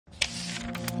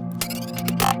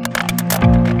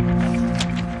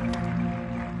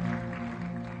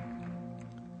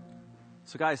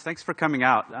So guys, thanks for coming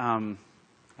out. I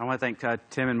want to thank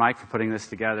Tim and Mike for putting this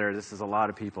together. This is a lot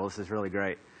of people. This is really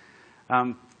great.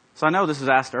 So I know this was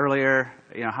asked earlier,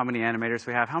 how many animators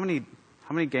we have. How many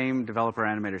game developer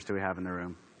animators do we have in the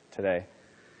room today?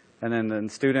 And then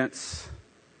students,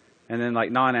 and then like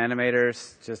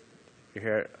non-animators, just you're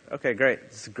here. Okay, great.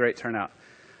 This is a great turnout.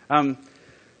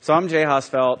 So I'm Jay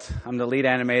Hosfelt. I'm the lead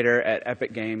animator at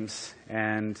Epic Games,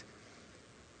 and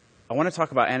I want to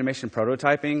talk about animation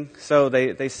prototyping. So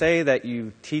they say that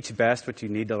you teach best what you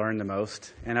need to learn the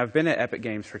most. And I've been at Epic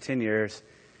Games for 10 years,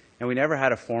 and we never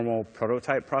had a formal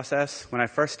prototype process. When I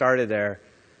first started there,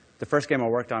 the first game I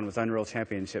worked on was Unreal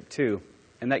Championship 2.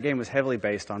 And that game was heavily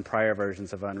based on prior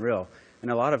versions of Unreal. And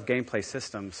a lot of gameplay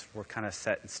systems were kind of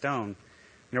set in stone. And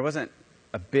there wasn't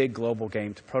a big global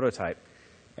game to prototype.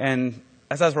 And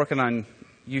as I was working on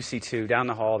UC2, down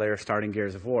the hall, they were starting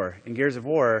Gears of War. And Gears of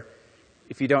War,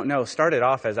 if you don't know, started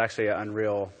off as actually an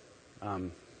Unreal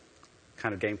kind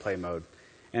of gameplay mode.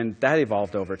 And that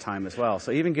evolved over time as well.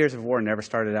 So even Gears of War never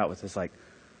started out with this like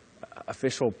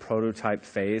official prototype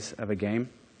phase of a game.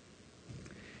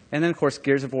 And then, of course,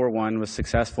 Gears of War 1 was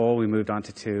successful. We moved on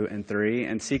to 2 and 3.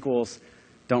 And sequels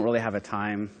don't really have a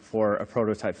time for a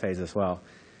prototype phase as well.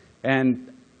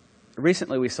 And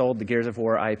recently, we sold the Gears of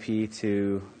War IP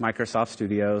to Microsoft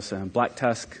Studios. Black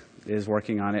Tusk is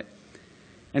working on it.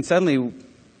 And suddenly,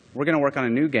 we're going to work on a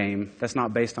new game that's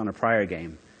not based on a prior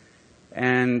game.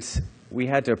 And we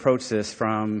had to approach this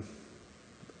from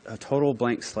a total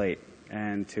blank slate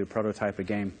and to prototype a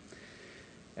game.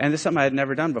 And this is something I had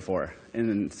never done before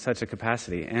in such a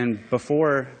capacity. And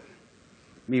before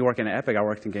me working at Epic, I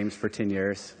worked in games for 10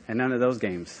 years, and none of those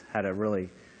games had a really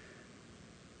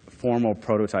formal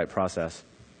prototype process.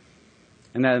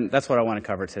 And then that's what I want to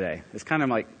cover today. It's kind of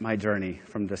like my journey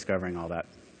from discovering all that.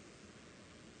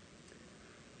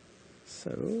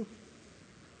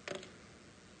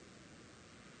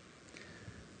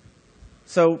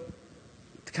 So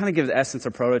to kind of give the essence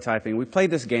of prototyping, we played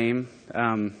this game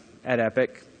at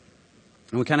Epic,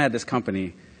 and we kind of had this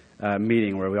company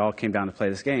meeting where we all came down to play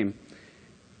this game.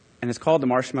 And it's called the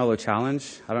Marshmallow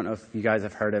Challenge. I don't know if you guys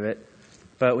have heard of it,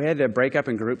 but we had to break up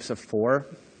in groups of 4,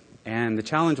 and the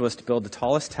challenge was to build the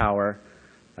tallest tower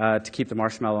to keep the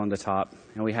marshmallow on the top.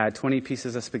 And we had 20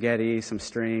 pieces of spaghetti, some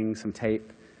string, some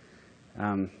tape,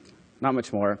 not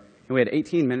much more. And we had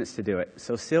 18 minutes to do it.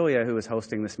 So Celia, who was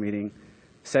hosting this meeting,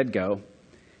 said go.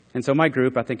 And so my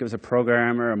group, I think it was a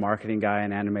programmer, a marketing guy,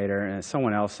 an animator, and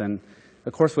someone else. And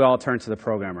of course, we all turned to the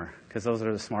programmer, because those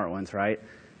are the smart ones, right?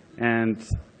 And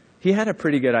he had a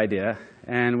pretty good idea,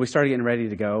 and we started getting ready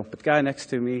to go. But the guy next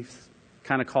to me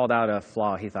kind of called out a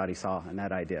flaw he thought he saw in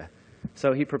that idea.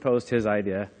 So he proposed his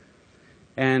idea,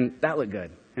 and that looked good,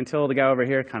 until the guy over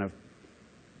here kind of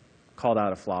called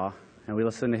out a flaw, and we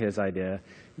listened to his idea.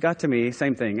 Got to me,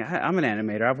 same thing. I'm an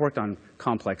animator. I've worked on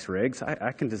complex rigs.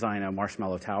 I can design a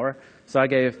marshmallow tower. So I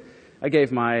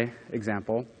gave my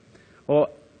example.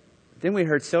 Well, then we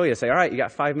heard Celia say, all right, you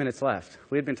got 5 minutes left.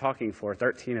 We had been talking for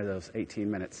 13 of those 18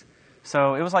 minutes.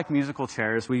 So it was like musical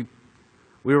chairs. We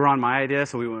were on my idea,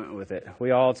 so we went with it.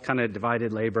 We all kind of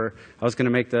divided labor. I was going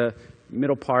to make the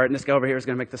middle part, and this guy over here was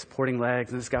going to make the supporting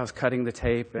legs, and this guy was cutting the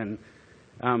tape. And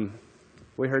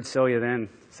we heard Celia then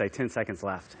say 10 seconds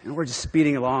left. And we're just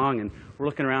speeding along, and we're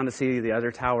looking around to see the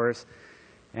other towers.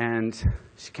 And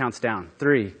she counts down,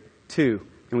 3, 2,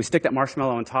 and we stick that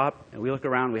marshmallow on top, and we look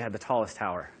around, we had the tallest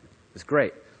tower. It was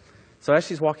great. So as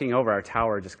she's walking over, our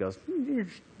tower just goes,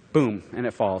 boom, and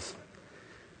it falls.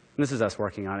 And this is us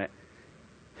working on it.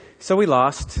 So we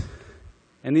lost,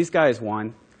 and these guys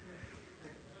won.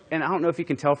 And I don't know if you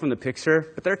can tell from the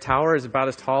picture, but their tower is about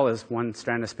as tall as one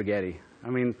strand of spaghetti. I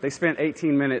mean, they spent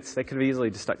 18 minutes. They could have easily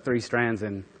just stuck 3 strands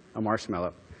in a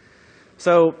marshmallow.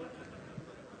 So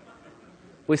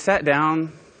we sat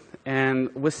down,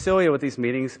 and with Celia, with these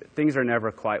meetings, things are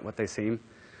never quite what they seem.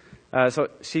 So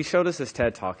she showed us this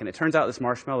TED Talk, and it turns out this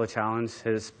Marshmallow Challenge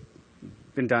has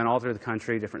been done all through the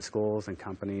country, different schools and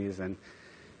companies. And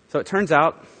so it turns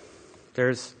out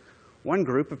there's one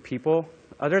group of people,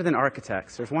 other than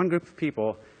architects, there's one group of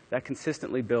people that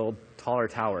consistently build taller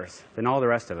towers than all the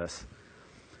rest of us.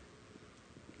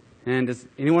 And does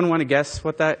anyone want to guess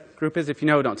what that group is? If you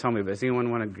know, don't tell me, but does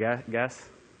anyone want to guess?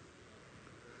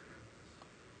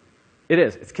 It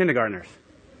is. It's kindergartners.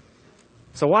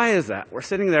 So why is that? We're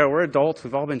sitting there, we're adults,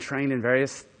 we've all been trained in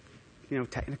various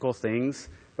technical things,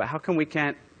 but how come we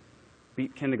can't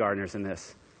beat kindergartners in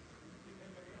this?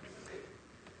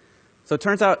 So it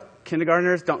turns out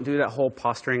kindergartners don't do that whole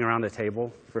posturing around the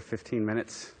table for 15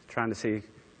 minutes trying to see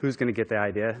who's going to get the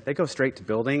idea. They go straight to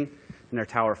building, and their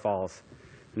tower falls.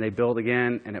 And they build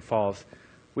again, and it falls.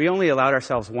 We only allowed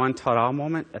ourselves one ta-da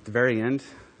moment at the very end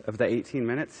of the 18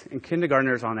 minutes, and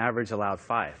kindergartners on average allowed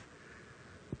 5.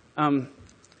 And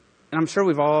I'm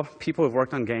sure people who've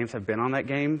worked on games have been on that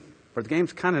game, but the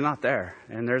game's kind of not there,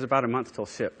 and there's about a month till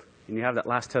ship. And you have that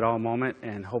last ta-da moment,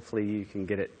 and hopefully you can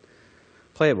get it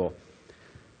playable.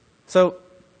 So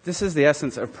this is the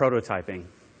essence of prototyping.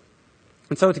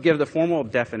 And so to give the formal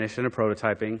definition of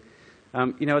prototyping,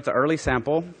 it's an early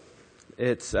sample.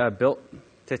 It's built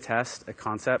to test a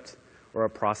concept or a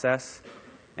process,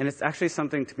 and it's actually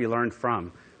something to be learned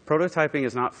from. Prototyping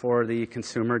is not for the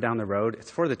consumer down the road.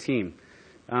 It's for the team.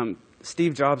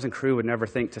 Steve Jobs and crew would never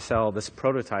think to sell this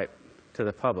prototype to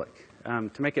the public.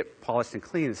 To make it polished and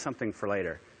clean is something for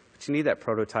later. But you need that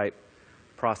prototype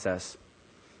process.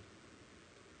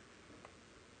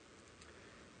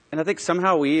 And I think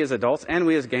somehow we as adults and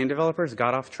we as game developers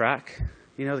got off track.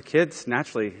 The kids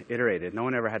naturally iterated. No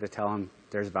one ever had to tell them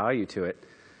there's value to it.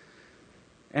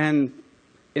 And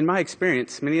in my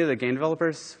experience, many of the game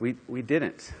developers, we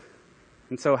didn't.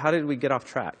 And so how did we get off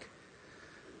track?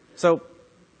 So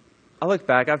I look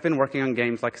back. I've been working on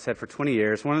games, like I said, for 20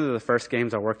 years. One of the first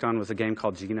games I worked on was a game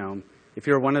called Genome. If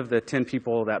you're one of the 10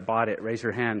 people that bought it, raise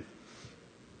your hand.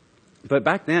 But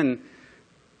back then,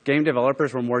 game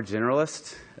developers were more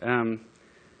generalist,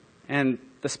 and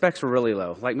the specs were really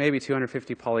low, like maybe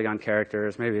 250 polygon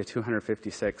characters, maybe a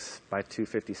 256 by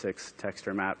 256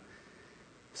 texture map.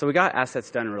 So we got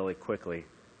assets done really quickly.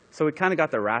 So we kind of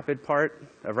got the rapid part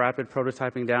of rapid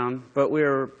prototyping down, but we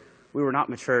were not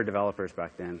mature developers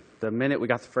back then. The minute we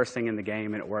got the first thing in the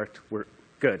game and it worked, we're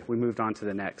good. We moved on to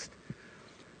the next.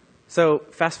 So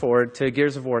fast forward to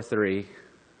Gears of War 3.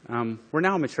 We're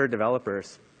now mature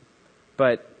developers,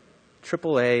 but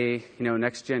AAA,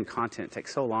 next-gen content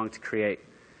takes so long to create.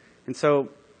 And so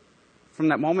from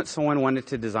that moment someone wanted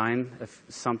to design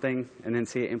something and then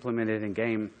see it implemented in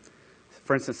game,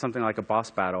 for instance, something like a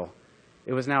boss battle,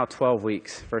 it was now 12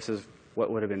 weeks versus what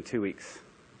would have been 2 weeks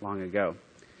long ago.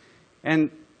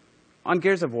 And on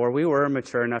Gears of War, we were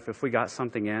mature enough if we got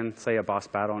something in, say a boss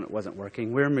battle, and it wasn't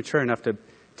working, we were mature enough to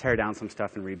tear down some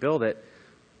stuff and rebuild it.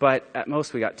 But at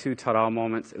most, we got 2 ta-da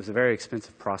moments. It was a very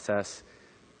expensive process.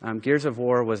 Gears of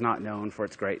War was not known for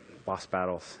its great boss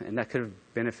battles, and that could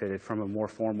have benefited from a more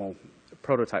formal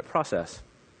prototype process.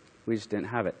 We just didn't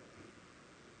have it.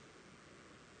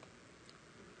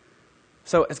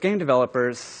 So as game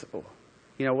developers,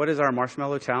 what is our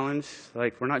marshmallow challenge?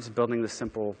 Like, we're not just building this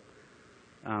simple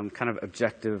kind of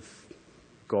objective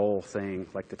goal thing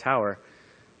like the tower.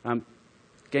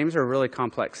 Games are really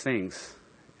complex things,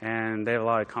 and they have a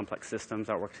lot of complex systems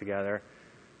that work together.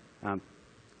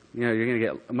 You're going to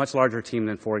get a much larger team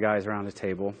than 4 guys around a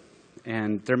table,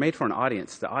 and they're made for an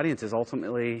audience. The audience is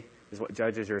ultimately what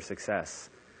judges your success.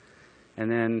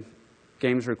 And then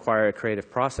games require a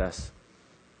creative process.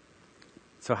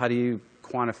 So how do you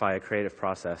quantify a creative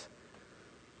process?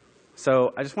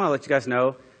 So I just want to let you guys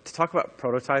know, to talk about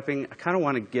prototyping, I kind of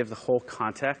want to give the whole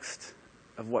context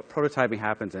of what prototyping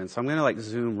happens in. So I'm going to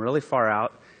zoom really far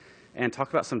out and talk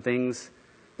about some things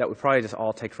that we probably just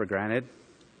all take for granted.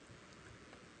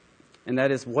 And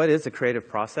that is, what is a creative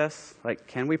process?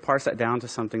 Can we parse that down to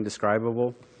something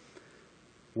describable?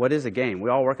 What is a game?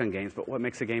 We all work on games, but what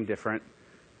makes a game different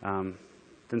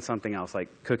than something else, like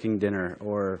cooking dinner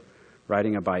or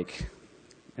riding a bike?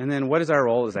 And then what is our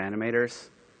role as animators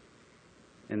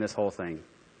in this whole thing?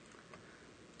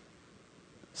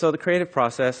 So the creative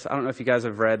process, I don't know if you guys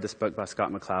have read this book by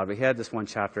Scott McCloud, but he had this one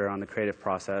chapter on the creative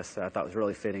process that I thought was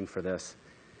really fitting for this.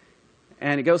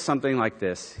 And it goes something like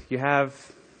this. You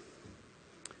have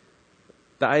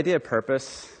the idea of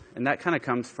purpose, and that kind of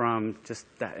comes from just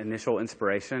that initial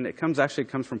inspiration. It actually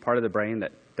comes from part of the brain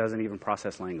that doesn't even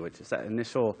process language. It's that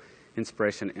initial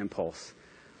inspiration impulse.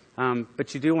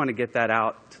 But you do want to get that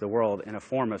out to the world in a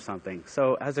form of something.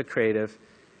 So as a creative,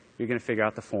 you're going to figure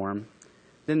out the form.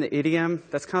 Then the idiom,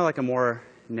 that's kind of like a more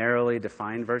narrowly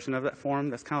defined version of that form.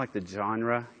 That's kind of like the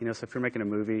genre. So if you're making a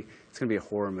movie, it's going to be a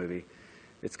horror movie.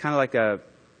 It's kind of like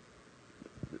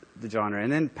the genre.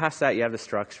 And then past that, you have the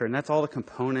structure, and that's all the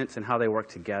components and how they work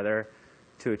together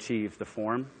to achieve the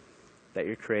form that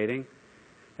you're creating.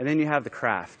 And then you have the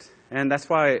craft. And that's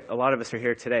why a lot of us are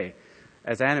here today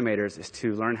as animators, is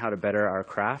to learn how to better our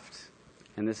craft.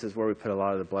 And this is where we put a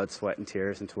lot of the blood, sweat, and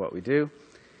tears into what we do.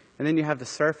 And then you have the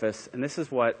surface, and this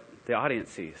is what the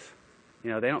audience sees. They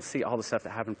don't see all the stuff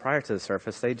that happened prior to the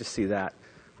surface. They just see that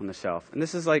on the shelf. And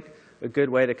this is a good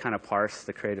way to kind of parse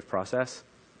the creative process.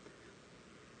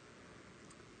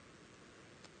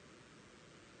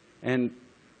 And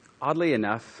oddly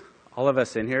enough, all of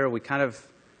us in here,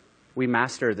 we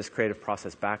master this creative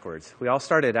process backwards. We all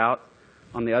started out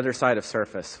on the other side of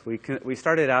Surface. We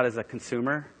started out as a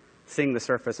consumer, seeing the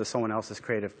Surface as someone else's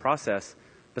creative process,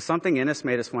 but something in us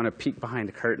made us want to peek behind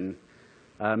the curtain.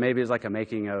 Maybe it was like a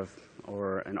making of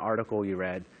or an article you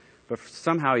read, but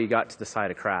somehow you got to the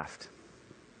side of craft.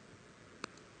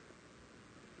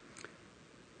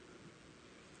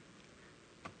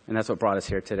 And that's what brought us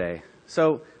here today.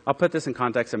 So I'll put this in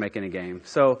context of making a game.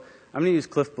 So I'm going to use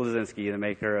Cliff Bleszinski, the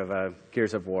maker of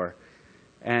Gears of War,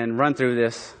 and run through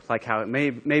this like how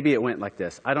maybe it went like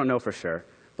this. I don't know for sure.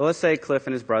 But let's say Cliff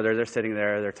and his brother, they're sitting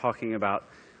there, they're talking about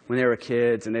when they were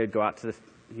kids and they'd go out to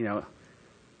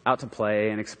out to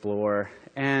play and explore.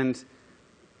 And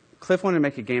Cliff wanted to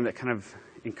make a game that kind of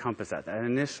encompassed that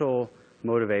initial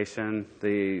motivation,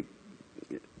 the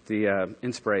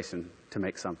inspiration to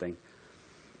make something.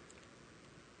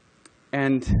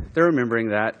 And they're remembering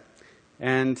that,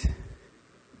 and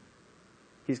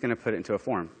he's going to put it into a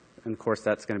form. And of course,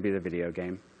 that's going to be the video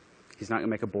game. He's not going to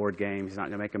make a board game. He's not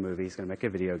going to make a movie. He's going to make a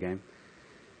video game.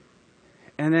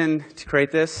 And then to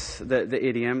create this, the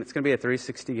idiom, it's going to be a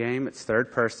 360 game. It's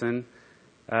third person.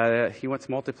 He wants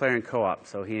multiplayer and co-op,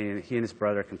 so he and his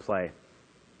brother can play.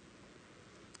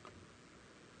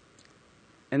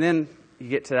 And then you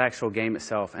get to the actual game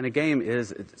itself. And a game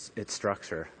is its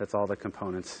structure. That's all the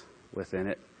components within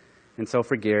it. And so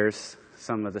for Gears,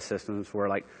 some of the systems were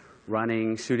like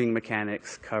running, shooting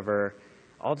mechanics, cover,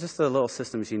 all just the little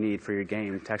systems you need for your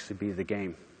game to actually be the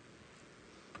game.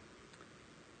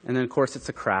 And then, of course, it's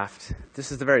a craft.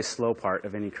 This is the very slow part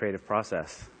of any creative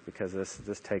process because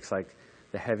this takes like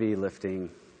the heavy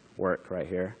lifting work right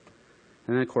here.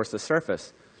 And then, of course, the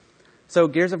surface. So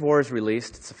Gears of War is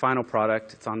released. It's the final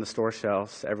product. It's on the store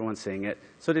shelves. Everyone's seeing it.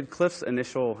 So did Cliff's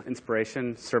initial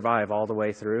inspiration survive all the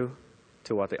way through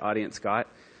to what the audience got?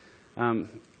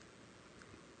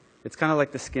 It's kind of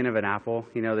like the skin of an apple.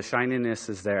 You know, the shininess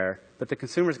is there, but the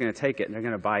consumer's going to take it and they're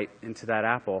going to bite into that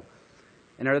apple.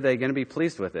 And are they going to be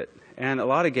pleased with it? And a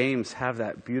lot of games have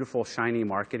that beautiful, shiny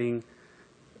marketing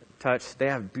touch. They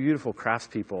have beautiful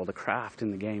craftspeople. The craft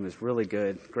in the game is really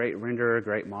good. Great renderer,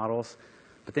 great models.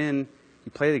 But then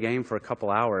you play the game for a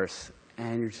couple hours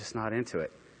and you're just not into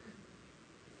it.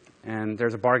 And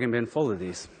there's a bargain bin full of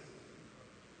these.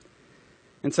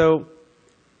 And so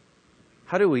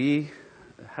how do we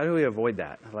avoid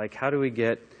that? Like, how do we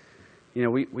get,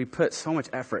 we put so much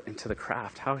effort into the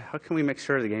craft. How can we make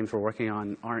sure the games we're working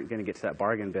on aren't going to get to that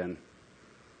bargain bin?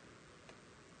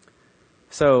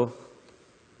 So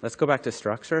let's go back to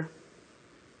structure.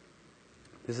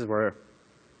 This is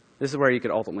where you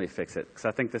could ultimately fix it, because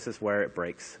I think this is where it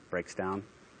breaks down.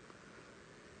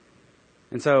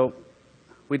 And so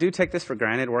we do take this for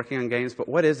granted working on games, but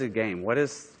what is a game? What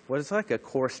is like a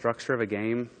core structure of a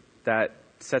game that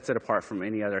sets it apart from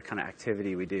any other kind of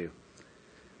activity we do?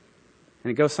 And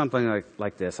it goes something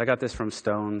like this. I got this from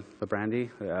Stone Labrandy,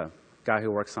 a guy who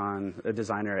works on a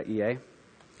designer at EA.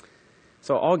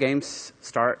 So all games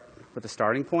start with a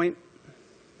starting point,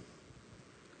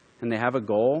 and they have a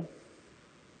goal,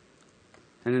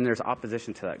 and then there's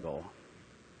opposition to that goal.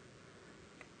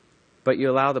 But you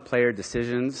allow the player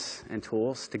decisions and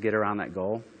tools to get around that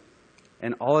goal.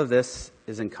 And all of this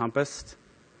is encompassed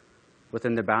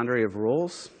within the boundary of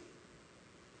rules,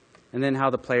 and then how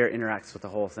the player interacts with the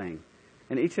whole thing.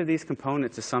 And each of these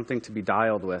components is something to be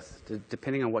dialed with,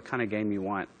 depending on what kind of game you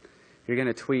want. You're going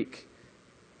to tweak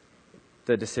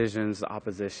the decisions, the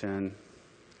opposition,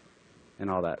 and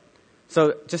all that.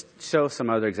 So just show some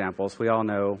other examples. We all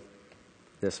know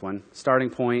this one. Starting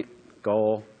point,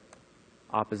 goal,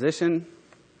 opposition,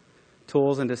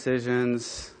 tools and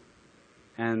decisions,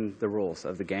 and the rules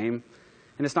of the game.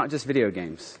 And it's not just video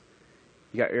games.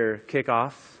 You got your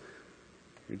kickoff,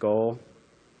 your goal,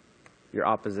 your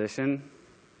opposition,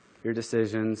 your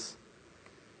decisions,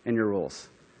 and your rules.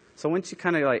 So once you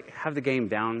kind of like have the game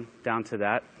down to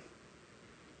that,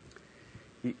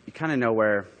 you kind of know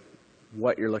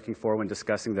what you're looking for when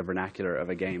discussing the vernacular of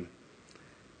a game.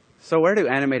 So where do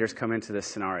animators come into this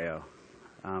scenario?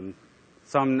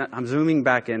 So I'm zooming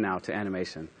back in now to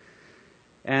animation.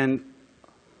 And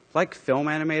like film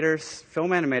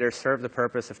animators serve the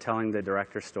purpose of telling the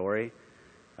director's story,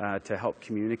 to help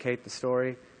communicate the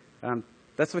story.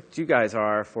 That's what you guys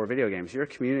are for video games. You're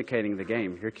communicating the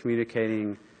game. You're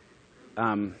communicating,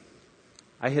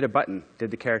 I hit a button, did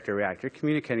the character react? You're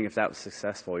communicating if that was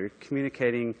successful. You're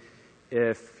communicating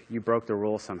if you broke the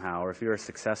rule somehow, or if you were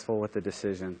successful with the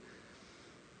decision.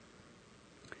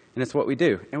 And it's what we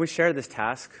do. And we share this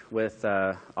task with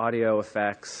audio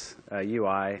effects,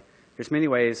 UI. There's many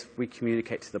ways we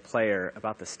communicate to the player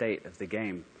about the state of the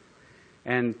game.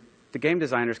 And the game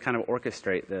designers kind of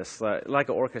orchestrate this like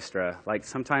an orchestra. Like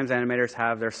sometimes animators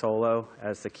have their solo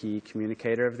as the key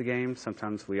communicator of the game.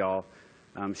 Sometimes we all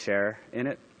share in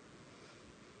it.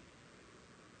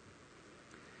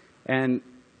 And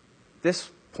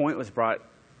this point was brought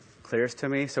clearest to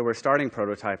me. So we're starting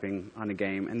prototyping on a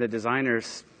game, and the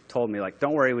designers told me, like,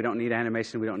 don't worry, we don't need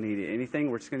animation, we don't need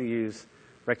anything. We're just going to use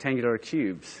rectangular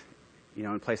cubes,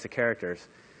 in place of characters.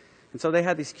 And so they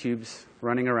had these cubes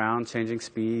running around, changing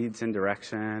speeds and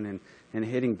direction, and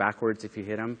hitting backwards if you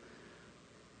hit them.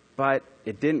 But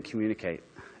it didn't communicate.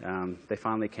 They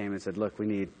finally came and said, look,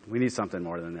 we need something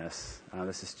more than this.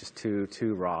 This is just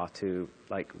too raw,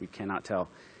 we cannot tell.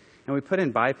 And we put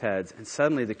in bipeds, and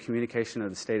suddenly the communication of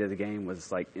the state of the game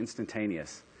was like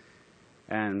instantaneous.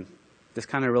 And this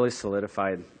kind of really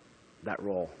solidified that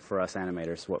role for us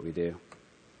animators, what we do.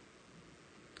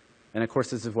 And of course,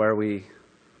 this is where when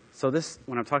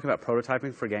I'm talking about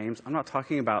prototyping for games, I'm not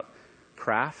talking about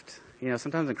craft.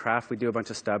 Sometimes in craft we do a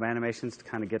bunch of stub animations to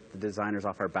kind of get the designers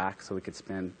off our back so we could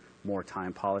spend more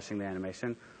time polishing the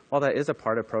animation. While that is a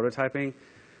part of prototyping,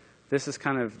 this is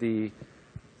kind of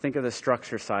think of the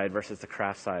structure side versus the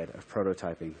craft side of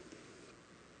prototyping.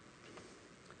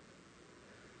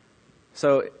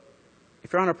 So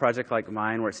if you're on a project like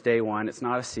mine where it's day one, it's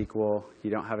not a sequel,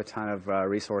 you don't have a ton of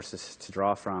resources to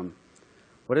draw from,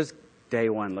 what does day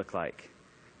one look like?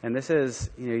 And this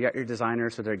is, you got your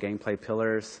designers with their gameplay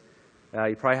pillars.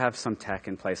 You probably have some tech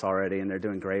in place already, and they're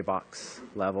doing gray box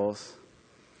levels.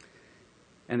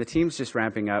 And the team's just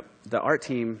ramping up. The art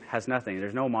team has nothing.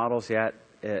 There's no models yet.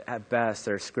 At best,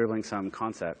 they're scribbling some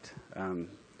concept. But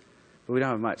we don't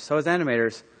have much. So as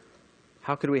animators,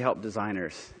 how could we help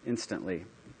designers instantly?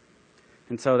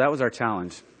 And so that was our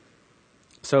challenge.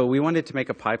 So we wanted to make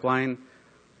a pipeline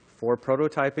for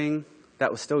prototyping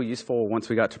that was still useful once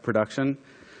we got to production,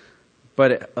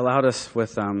 but it allowed us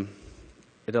some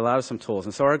tools.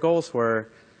 And so our goals were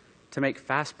to make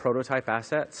fast prototype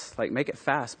assets, like make it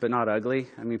fast but not ugly.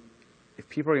 I mean, if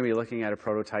people are going to be looking at a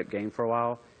prototype game for a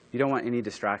while, you don't want any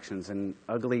distractions, and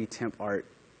ugly temp art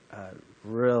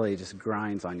really just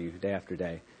grinds on you day after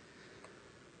day.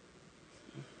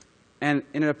 And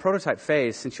in a prototype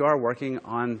phase, since you are working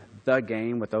on the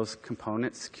game with those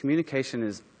components, communication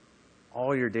is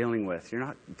all you're dealing with. You're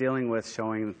not dealing with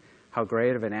showing how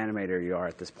great of an animator you are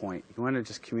at this point. You want to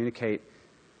just communicate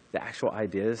the actual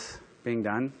ideas being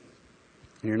done.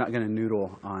 And you're not going to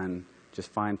noodle on just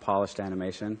fine, polished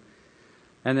animation.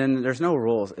 And then there's no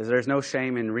rules. There's no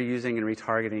shame in reusing and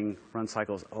retargeting run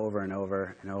cycles over and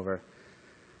over and over.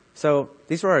 So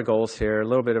these were our goals here, a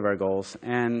little bit of our goals.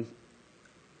 And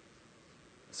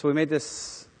so we made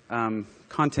this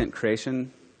content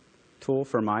creation tool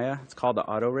for Maya. It's called the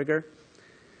Auto Rigger.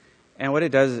 And what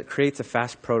it does is it creates a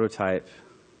fast prototype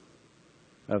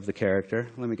of the character.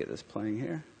 Let me get this playing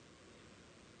here.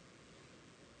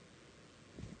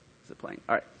 Is it playing?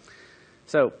 All right.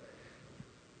 So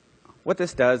what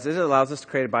this does is it allows us to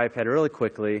create a biped really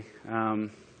quickly, and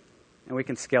we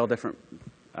can scale different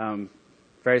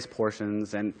various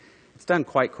portions, and it's done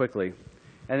quite quickly.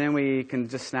 And then we can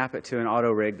just snap it to an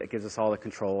auto rig that gives us all the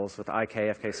controls with IK,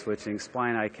 FK switching,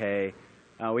 spline IK.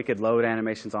 We could load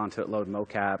animations onto it, load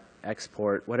mocap,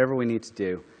 export, whatever we need to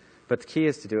do. But the key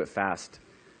is to do it fast.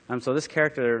 So this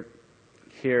character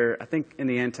here, I think in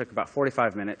the end took about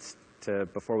 45 minutes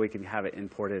before we can have it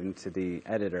imported into the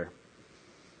editor.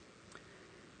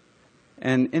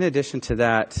 And in addition to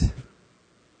that,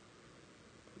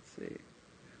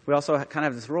 we also kind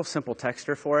of have this real simple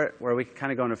texture for it where we can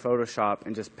kind of go into Photoshop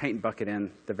and just paint and bucket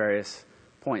in the various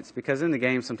points. Because in the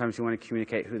game, sometimes you want to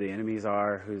communicate who the enemies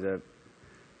are, who the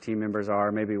team members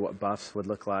are, maybe what buffs would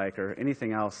look like, or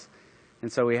anything else.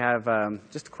 And so we have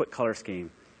just a quick color scheme.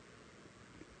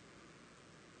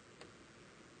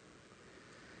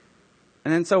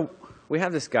 And then so we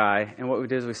have this guy, and what we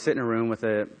do is we sit in a room with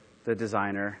the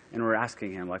designer, and we're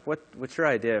asking him, like, what's your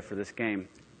idea for this game?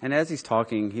 And as he's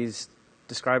talking, he's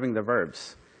describing the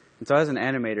verbs. And so as an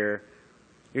animator,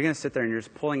 you're going to sit there and you're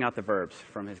just pulling out the verbs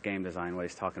from his game design, what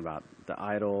he's talking about. The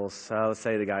idles, so let's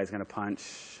say the guy's going to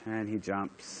punch, and he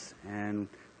jumps, and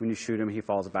when you shoot him, he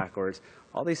falls backwards.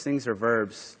 All these things are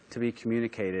verbs to be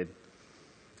communicated.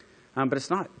 But it's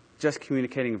not just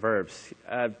communicating verbs.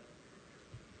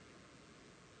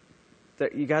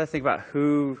 You got to think about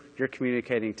who you're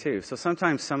communicating to. So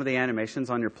sometimes some of the animations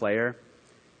on your player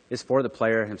is for the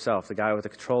player himself, the guy with the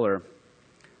controller.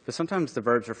 But sometimes the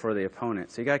verbs are for the opponent.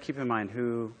 So you got to keep in mind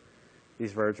who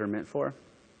these verbs are meant for.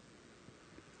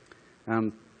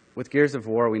 With Gears of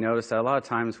War, we noticed that a lot of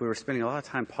times we were spending a lot of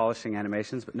time polishing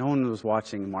animations, but no one was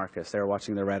watching Marcus. They were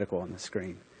watching the reticle on the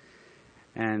screen.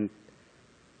 And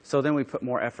So then we put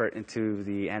more effort into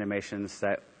the animations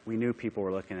that we knew people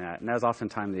were looking at, and that was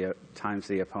oftentimes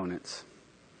the opponents.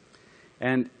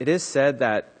 And it is said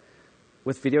that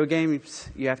with video games,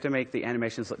 you have to make the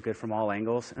animations look good from all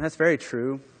angles, and that's very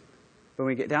true. But when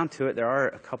we get down to it, there are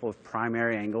a couple of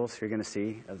primary angles you're going to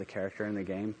see of the character in the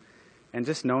game. And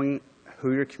just knowing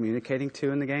who you're communicating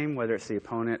to in the game, whether it's the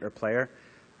opponent or player,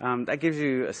 that gives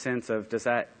you a sense of, does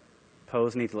that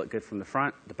pose need to look good from the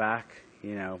front, the back,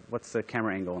 what's the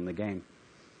camera angle in the game.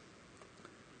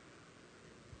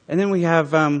 And then we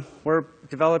have, we're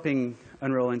developing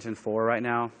Unreal Engine 4 right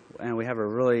now, and we have a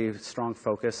really strong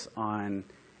focus on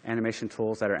animation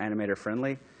tools that are animator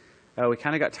friendly. We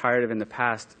kind of got tired of, in the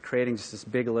past, creating just this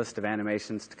big list of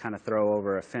animations to kind of throw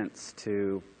over a fence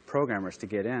to programmers to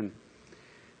get in.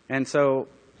 And so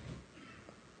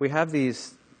we have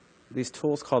these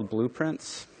tools called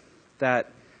blueprints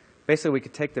that basically we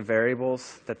could take the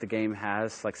variables that the game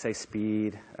has, like say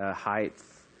speed, height,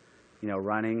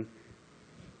 running,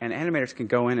 and animators can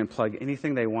go in and plug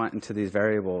anything they want into these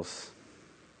variables.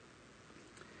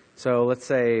 So let's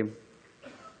say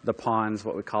the pawn's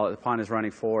what we call it. The pawn is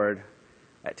running forward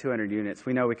at 200 units.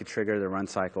 We know we could trigger the run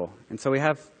cycle. And so we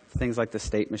have things like the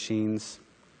state machines.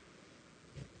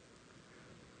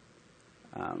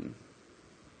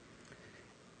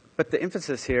 But the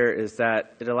emphasis here is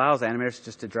that it allows animators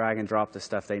just to drag and drop the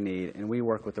stuff they need, and we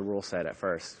work with the rule set at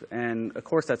first. And of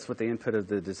course, that's with the input of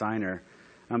the designer.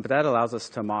 But that allows us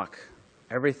to mock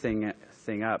everything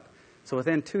up. So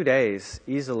within 2 days,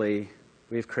 easily,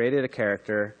 we've created a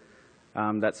character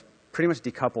that's pretty much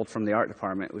decoupled from the art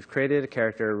department. We've created a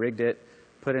character, rigged it,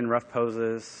 put in rough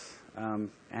poses,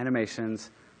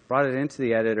 animations, brought it into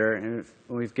the editor, and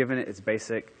we've given it its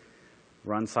basic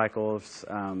run cycles,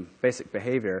 basic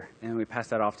behavior, and we pass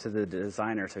that off to the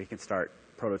designer so he can start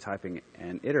prototyping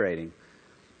and iterating.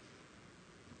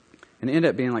 And it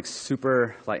ended up being like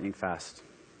super lightning fast.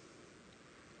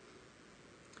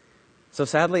 So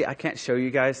sadly, I can't show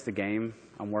you guys the game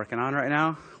I'm working on right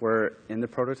now. We're in the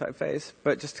prototype phase.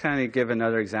 But just to kind of give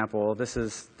another example, this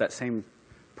is that same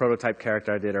prototype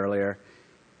character I did earlier.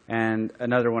 And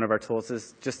another one of our tools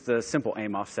is just the simple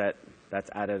aim offset. That's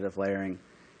additive layering.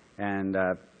 And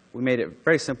we made it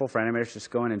very simple for animators to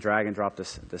just go in and drag and drop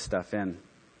this stuff in.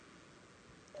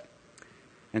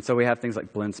 And so we have things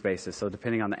like blend spaces. So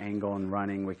depending on the angle and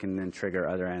running, we can then trigger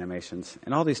other animations.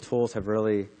 And all these tools have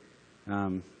really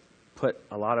put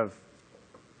a lot of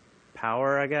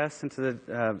power, I guess, into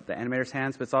the animators'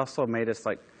 hands. But it's also made us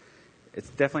it's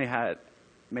definitely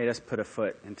made us put a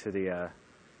foot into the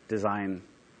design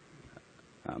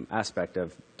aspect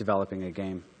of developing a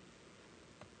game.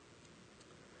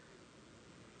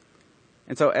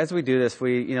 And so as we do this,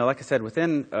 we, like I said,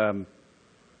 within,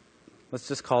 let's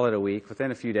just call it a week,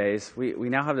 within a few days, we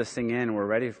now have this thing in and we're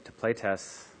ready to play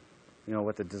test,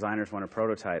 what the designers want to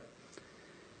prototype.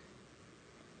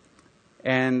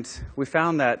 And we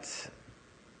found that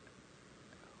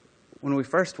when we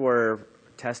first were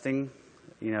testing,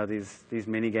 these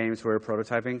mini games we were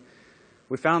prototyping,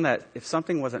 we found that if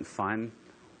something wasn't fun,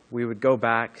 we would go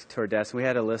back to our desk. We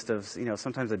had a list of,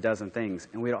 sometimes a dozen things,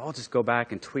 and we'd all just go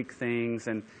back and tweak things.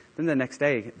 And then the next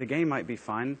day, the game might be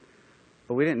fun,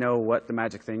 but we didn't know what the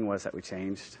magic thing was that we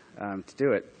changed to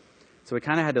do it. So we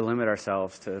kind of had to limit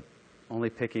ourselves to only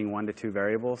picking 1 to 2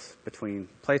 variables between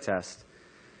playtests.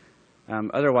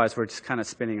 Otherwise, we're just kind of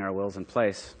spinning our wheels in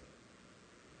place.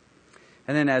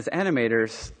 And then as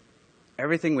animators,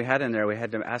 everything we had in there, we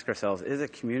had to ask ourselves, is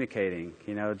it communicating?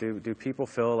 Do people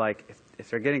feel like if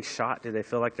they're getting shot, do they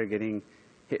feel like they're getting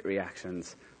hit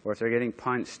reactions? Or if they're getting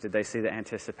punched, did they see the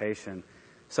anticipation?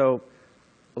 So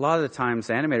a lot of the times,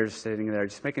 the animators are sitting there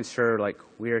just making sure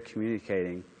we are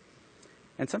communicating.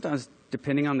 And sometimes,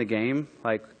 depending on the game,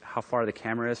 like how far the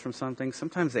camera is from something,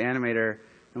 sometimes the animator,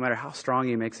 no matter how strong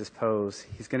he makes his pose,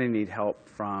 he's going to need help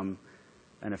from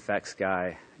an effects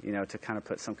guy, to kind of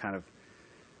put some kind of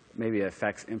maybe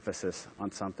effects emphasis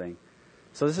on something.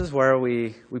 So this is where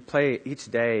we play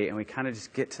each day, and we kind of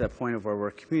just get to that point of where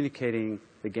we're communicating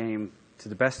the game to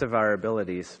the best of our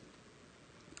abilities.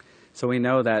 So we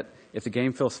know that if the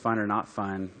game feels fun or not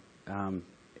fun,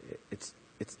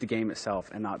 it's the game itself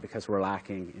and not because we're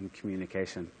lacking in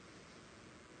communication.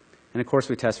 And of course,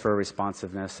 we test for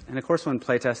responsiveness. And of course, when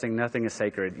playtesting, nothing is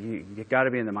sacred. You've got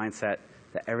to be in the mindset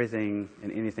that everything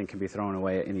and anything can be thrown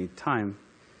away at any time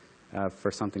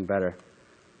for something better.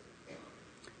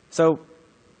 So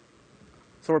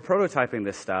we're prototyping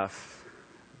this stuff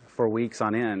for weeks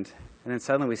on end, and then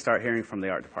suddenly we start hearing from the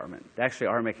art department. They actually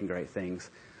are making great things.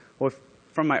 Well,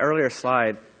 from my earlier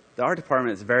slide, the art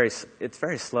department is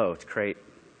very slow to create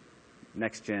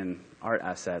next-gen art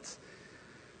assets.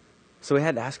 So we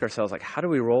had to ask ourselves, like, how do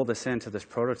we roll this into this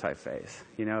prototype phase?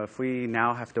 You know, if we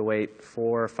now have to wait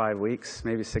 4 or 5 weeks,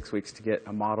 maybe 6 weeks to get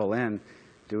a model in,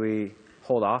 do we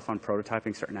hold off on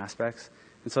prototyping certain aspects?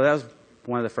 And so that was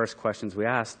one of the first questions we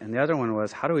asked. And the other one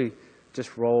was, how do we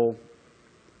just roll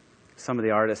some of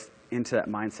the artists into that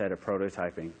mindset of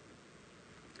prototyping?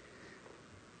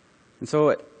 And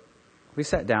so we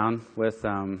sat down with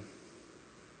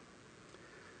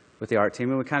the art team,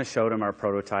 and we kind of showed them our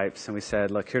prototypes, and we said,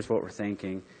 look, here's what we're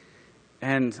thinking.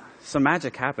 And some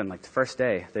magic happened, like the first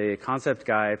day. The concept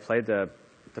guy played the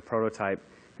prototype,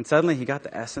 and suddenly he got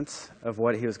the essence of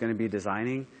what he was going to be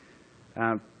designing.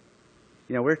 You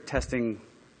know, we're testing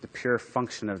the pure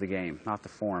function of the game, not the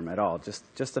form at all,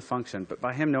 just the function. But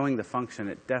by him knowing the function,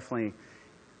 it definitely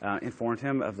informed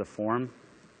him of the form.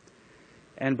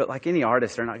 But like any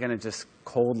artist, they're not going to just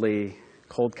cold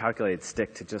calculated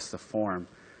stick to just the form.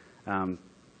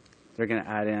 They're going to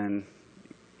add in,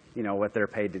 you know, what they're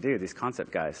paid to do, these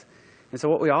concept guys. And so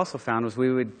what we also found was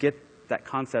we would get that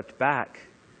concept back,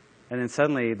 and then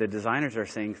suddenly the designers are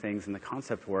seeing things in the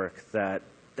concept work that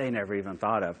they never even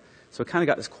thought of. So we kind of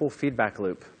got this cool feedback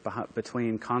loop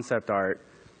between concept art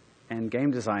and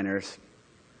game designers,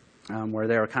 where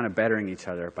they were kind of bettering each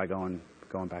other by going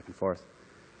back and forth.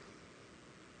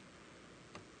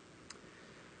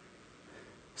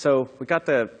 So we got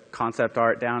the concept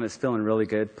art down. It's feeling really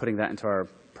good, putting that into our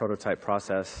prototype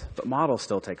process. But models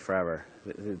still take forever.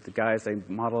 The guys, they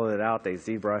model it out, they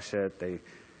ZBrush it, they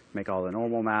make all the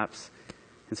normal maps.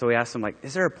 And so we asked them, like,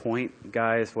 is there a point,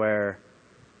 guys, where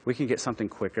we can get something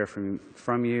quicker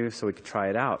from you so we could try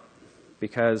it out?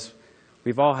 Because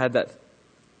we've all had that,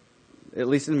 at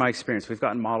least in my experience, we've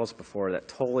gotten models before that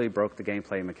totally broke the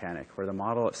gameplay mechanic, where the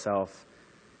model itself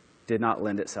did not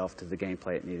lend itself to the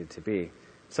gameplay it needed to be.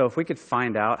 So if we could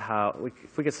find out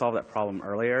if we could solve that problem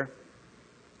earlier,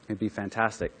 it'd be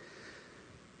fantastic.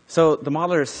 So the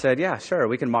modelers said, yeah, sure,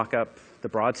 we can mock up the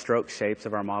broad stroke shapes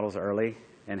of our models early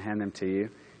and hand them to you.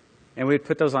 And we'd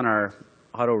put those on our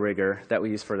auto rigger that we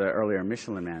used for the earlier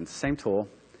Michelin Man, same tool.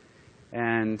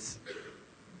 And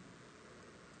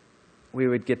we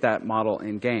would get that model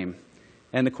in game.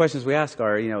 And the questions we ask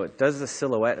are, you know, does the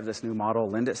silhouette of this new model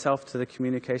lend itself to the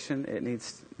communication it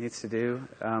needs to do?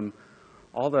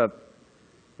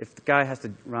 If the guy has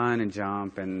to run and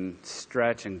jump and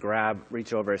stretch and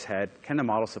reach over his head, can the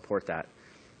model support that?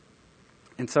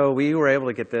 And so we were able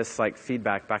to get this like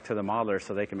feedback back to the modeler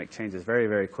so they can make changes very,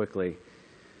 very quickly.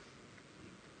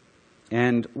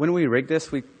 And when we rigged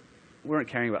this, we weren't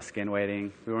caring about skin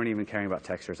weighting. We weren't even caring about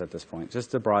textures at this point,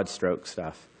 just the broad stroke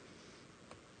stuff.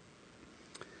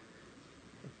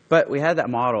 But we had that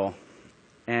model,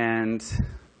 and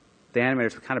the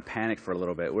animators kind of panicked for a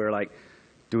little bit. We were like,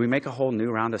 do we make a whole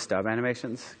new round of stub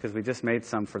animations? Because we just made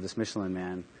some for this Michelin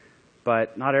Man.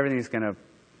 But not everything's going to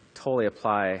totally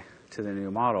apply to the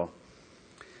new model.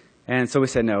 And so we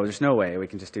said, no, there's no way. We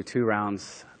can just do 2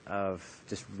 rounds of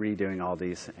just redoing all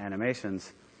these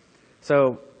animations.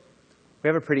 So we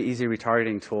have a pretty easy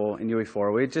retargeting tool in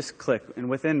UE4. We'd just click, and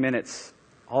within minutes,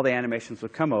 all the animations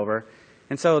would come over.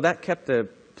 And so that kept the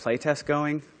playtest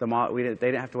going. They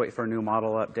didn't have to wait for a new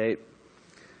model update.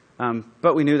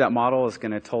 But we knew that model was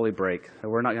going to totally break.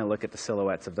 We're not going to look at the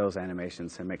silhouettes of those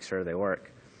animations and make sure they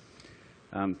work.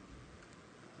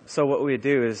 So what we would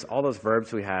do is all those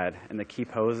verbs we had and the key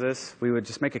poses, we would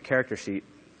just make a character sheet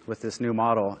with this new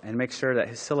model and make sure that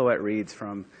his silhouette reads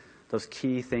from those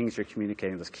key things you're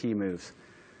communicating, those key moves.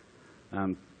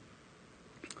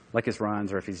 Like his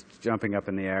runs, or if he's jumping up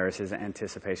in the air, is his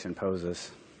anticipation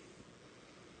poses.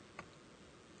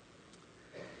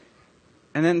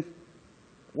 And then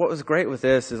what was great with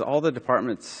this is all the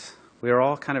departments, we were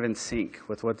all kind of in sync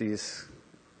with what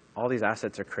all these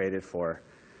assets are created for.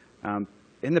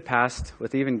 In the past,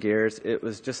 with even gears, it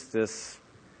was just this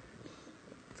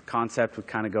concept would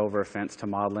kind of go over a fence to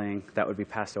modeling, that would be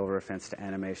passed over a fence to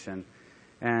animation.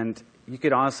 And you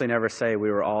could honestly never say we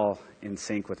were all in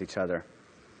sync with each other.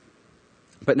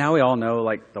 But now we all know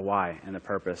like the why and the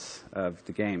purpose of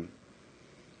the game.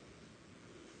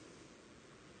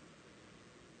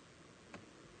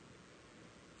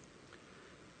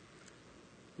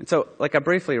 And so, like I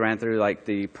briefly ran through like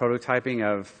the prototyping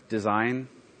of design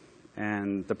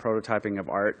and the prototyping of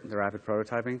art, the rapid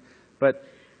prototyping, but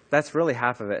that's really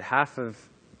half of it.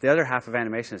 The other half of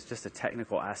animation is just the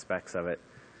technical aspects of it.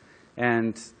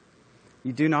 And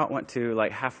you do not want to,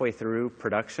 like halfway through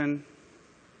production,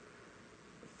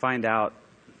 find out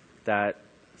that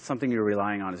something you're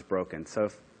relying on is broken. So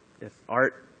if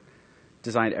art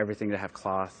designed everything to have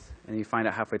cloth, and you find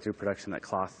out halfway through production that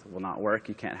cloth will not work,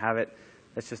 you can't have it,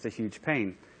 that's just a huge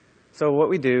pain. So what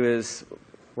we do is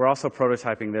we're also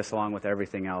prototyping this along with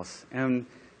everything else. And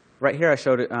right here I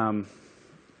showed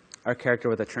our character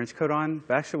with a trench coat on.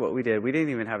 But actually what we didn't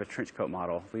even have a trench coat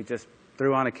model. We just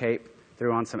threw on a cape,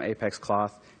 threw on some Apex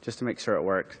cloth just to make sure it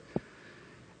worked.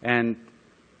 And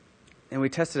we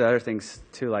tested other things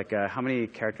too, like how many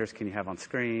characters can you have on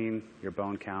screen, your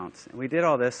bone counts. And we did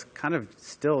all this kind of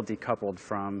still decoupled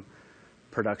from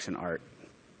production art.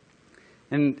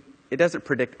 And it doesn't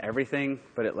predict everything,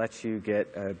 but it lets you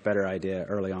get a better idea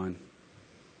early on.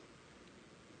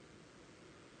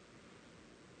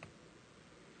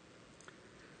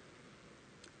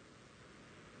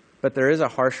 But there is a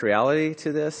harsh reality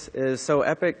to this. So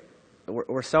Epic,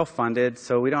 we're self-funded,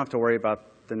 so we don't have to worry about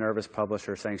the nervous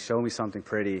publisher saying, show me something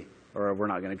pretty, or we're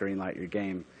not going to greenlight your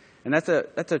game. And that's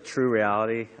a true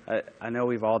reality. I know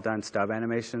we've all done stub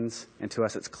animations, and to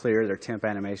us it's clear they're temp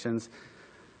animations.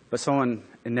 But someone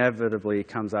inevitably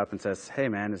comes up and says, hey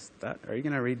man, are you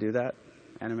going to redo that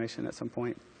animation at some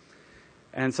point?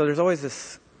 And so there's always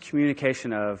this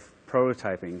communication of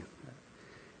prototyping.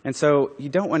 And so you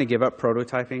don't want to give up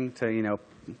prototyping to,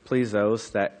 please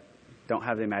those that don't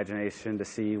have the imagination to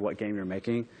see what game you're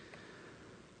making.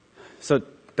 So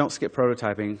don't skip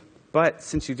prototyping. But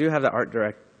since you do have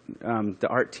the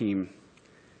art team,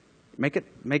 make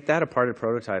that a part of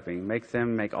prototyping. Make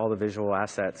them make all the visual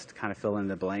assets to kind of fill in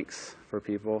the blanks for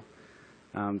people.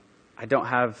 I don't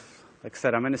have, like I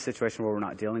said, I'm in a situation where we're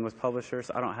not dealing with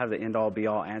publishers. I don't have the end-all,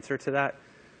 be-all answer to that.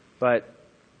 But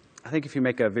I think if you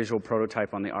make a visual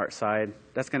prototype on the art side,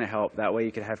 that's going to help. That way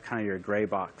you could have kind of your gray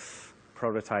box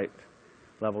prototype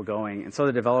level going. And so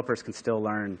the developers can still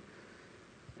learn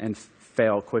and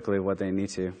fail quickly what they need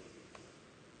to.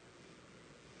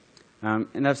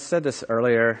 And I've said this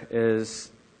earlier,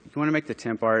 is you want to make the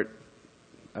temp art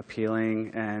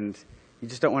appealing, and you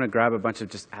just don't want to grab a bunch of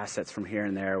just assets from here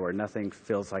and there where nothing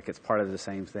feels like it's part of the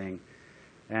same thing.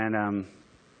 And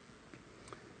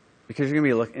because you're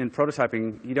going to be in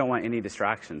prototyping, you don't want any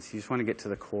distractions. You just want to get to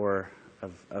the core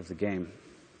of the game.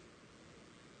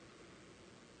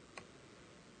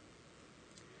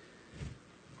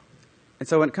 And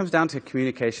so when it comes down to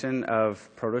communication of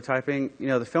prototyping,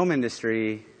 the film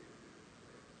industry,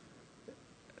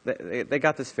 they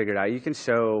got this figured out. You can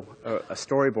show a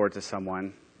storyboard to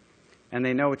someone, and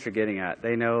they know what you're getting at.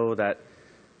 They know that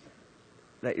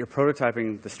you're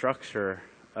prototyping the structure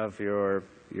of your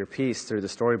piece through the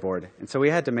storyboard. And so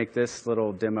we had to make this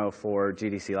little demo for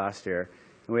GDC last year,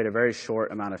 and we had a very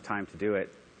short amount of time to do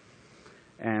it.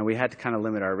 And we had to kind of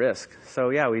limit our risk.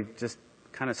 So yeah, we just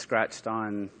kind of scratched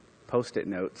on Post-it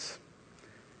notes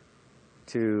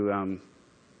to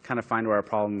kind of find where our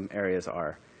problem areas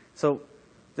are. So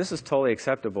this is totally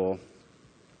acceptable,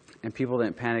 and people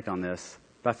didn't panic on this.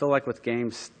 But I feel like with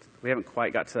games, we haven't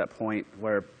quite got to that point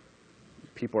where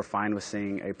people are fine with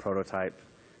seeing a prototype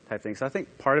type thing. So I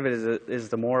think part of it is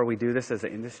the more we do this as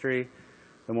an industry,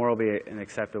 the more it will be an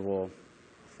acceptable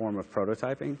form of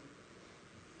prototyping.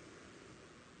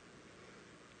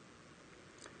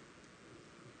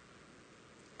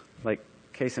 Like,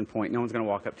 case in point, no one's going to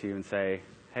walk up to you and say,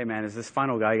 hey man, is this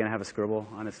final guy going to have a scribble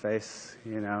on his face?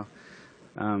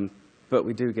 But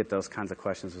we do get those kinds of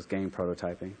questions with game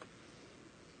prototyping.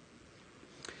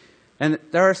 And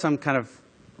there are some kind of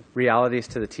realities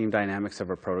to the team dynamics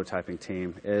of a prototyping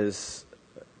team.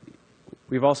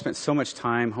 We've all spent so much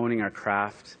time honing our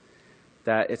craft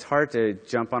that it's hard to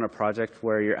jump on a project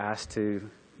where you're asked to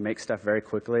make stuff very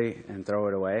quickly and throw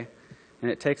it away.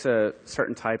 And it takes a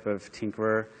certain type of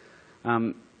tinkerer.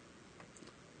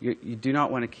 You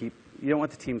don't want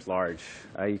the teams large.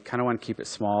 You kind of want to keep it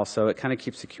small, so it kind of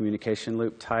keeps the communication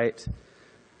loop tight.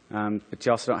 But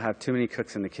you also don't have too many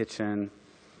cooks in the kitchen.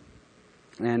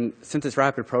 And since it's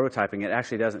rapid prototyping, it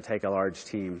actually doesn't take a large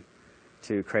team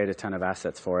to create a ton of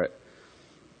assets for it.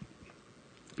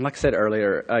 And like I said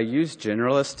earlier, use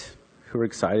generalists who are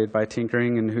excited by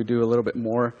tinkering and who do a little bit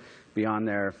more beyond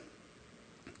their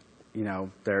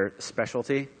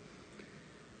specialty.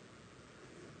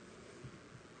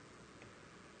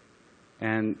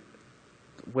 And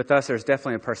with us, there's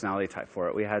definitely a personality type for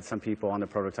it. We had some people on the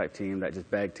prototype team that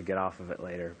just begged to get off of it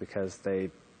later because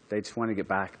they just want to get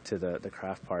back to the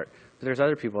craft part. But there's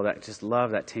other people that just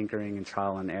love that tinkering and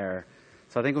trial and error.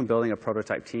 So I think when building a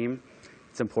prototype team,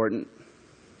 it's important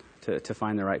to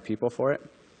find the right people for it.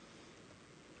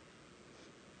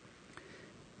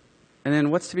 And then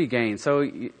what's to be gained? So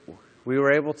we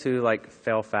were able to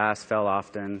fail fast, fail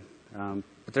often,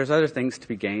 but there's other things to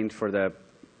be gained for the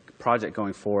project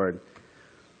going forward.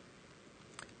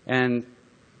 And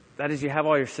that is, you have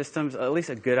all your systems, at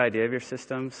least a good idea of your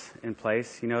systems in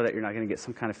place. You know that you're not going to get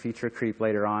some kind of feature creep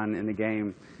later on in the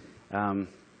game.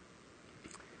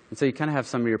 And so you kind of have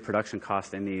some of your production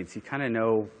costs and needs. You kind of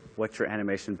know what your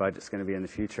animation budget's going to be in the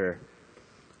future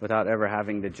without ever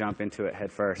having to jump into it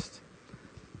head first.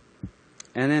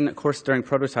 And then, of course, during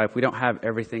prototype, we don't have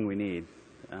everything we need.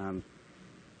 And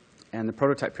the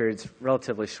prototype period's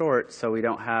relatively short, so we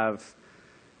don't have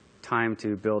time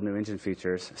to build new engine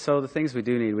features. So the things we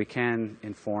do need, we can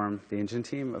inform the engine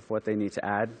team of what they need to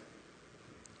add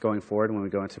going forward when we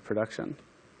go into production.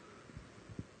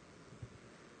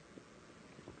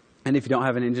 And if you don't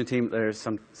have an engine team, there's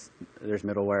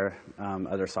middleware,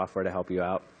 other software to help you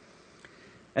out.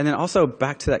 And then also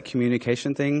back to that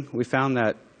communication thing, we found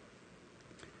that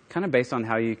kind of based on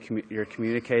how you're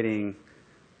communicating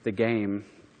the game,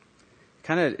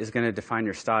 kind of is going to define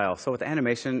your style. So with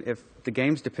animation, if the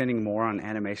game's depending more on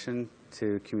animation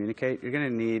to communicate, you're going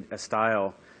to need a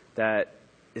style that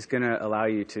is going to allow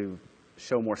you to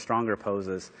show more stronger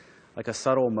poses. Like a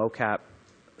subtle mocap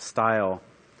style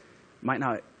might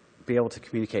not be able to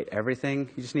communicate everything.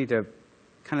 You just need to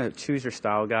kind of choose your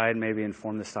style guide, maybe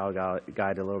inform the style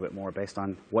guide a little bit more based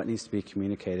on what needs to be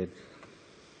communicated.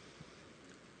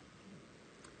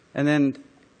 And then,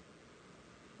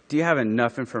 do you have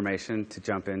enough information to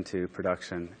jump into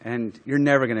production? And you're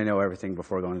never going to know everything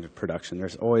before going into production.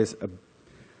 There's always a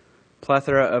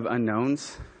plethora of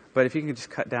unknowns. But if you can just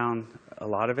cut down a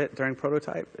lot of it during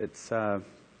prototype, it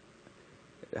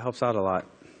helps out a lot.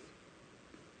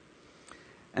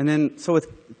 And then, so with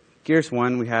Gears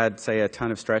 1, we had, say, a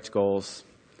ton of stretch goals.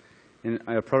 And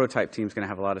a prototype team's going to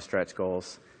have a lot of stretch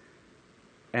goals.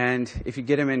 And if you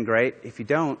get them in, great. If you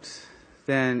don't,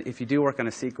 then if you do work on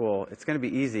a sequel, it's going to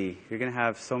be easy. You're going to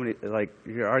have so many,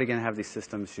 you're already going to have these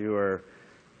systems you are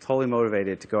totally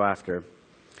motivated to go after.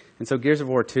 And so Gears of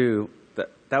War 2,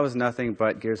 that was nothing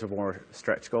but Gears of War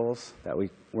stretch goals that we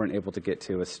weren't able to get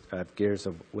to with Gears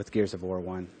of War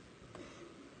 1.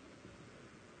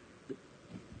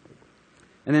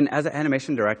 And then as an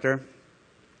animation director,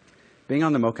 being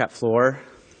on the mocap floor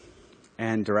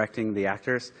and directing the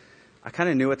actors, I kind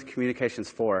of knew what the communication's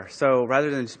for. So rather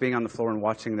than just being on the floor and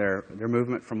watching their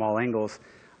movement from all angles,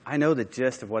 I know the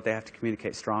gist of what they have to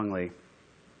communicate strongly.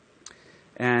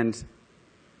 And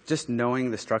just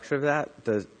knowing the structure of that,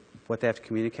 what they have to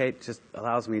communicate, just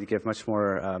allows me to give much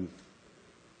more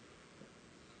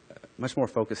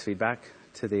focused feedback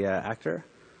to the actor.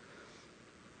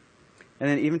 And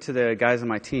then even to the guys on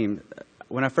my team,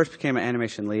 when I first became an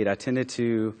animation lead, I tended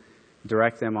to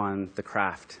direct them on the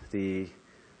craft, the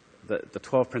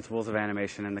 12 principles of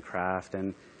animation and the craft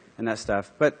and that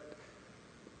stuff. But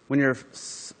when you're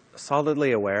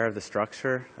solidly aware of the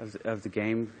structure of the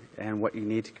game and what you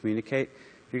need to communicate,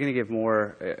 you're going to give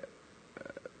more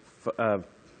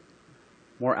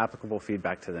applicable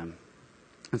feedback to them.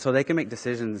 And so they can make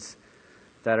decisions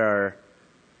that are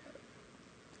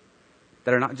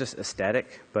not just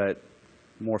aesthetic, but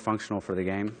more functional for the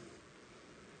game.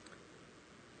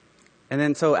 And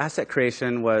then so asset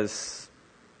creation was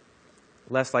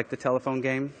less like the telephone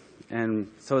game. And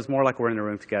so it's more like we're in a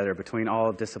room together between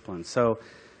all disciplines. So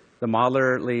the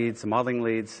modeler leads, the modeling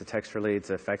leads, the texture leads,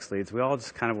 the effects leads, we all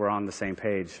just kind of were on the same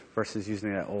page versus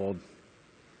using that old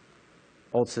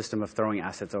system of throwing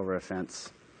assets over a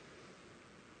fence.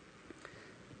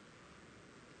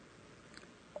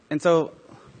 And so,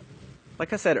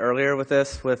 like I said earlier with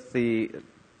this, with the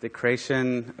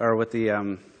creation, or with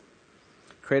the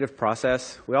creative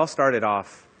process, we all started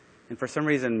off, and for some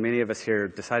reason, many of us here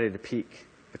decided to peek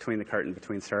between the curtain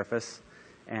between surface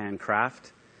and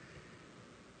craft.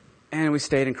 And we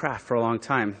stayed in craft for a long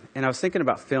time. And I was thinking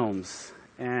about films,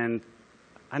 and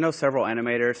I know several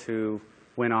animators who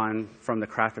went on from the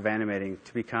craft of animating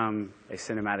to become a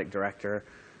cinematic director.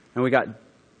 And we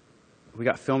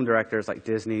got film directors like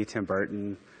Disney, Tim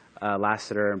Burton,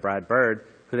 Lasseter, and Brad Bird,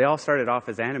 who they all started off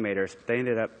as animators, but they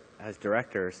ended up as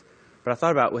directors. But I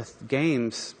thought about with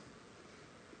games,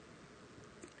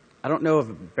 I don't know of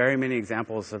very many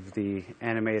examples of the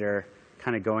animator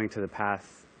kind of going to the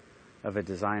path of a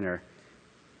designer.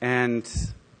 And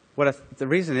the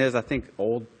reason is, I think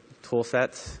old tool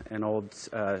sets and old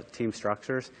team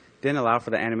structures didn't allow for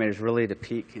the animators really to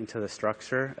peek into the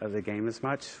structure of the game as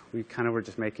much. We kind of were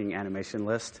just making animation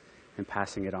lists and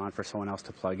passing it on for someone else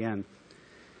to plug in.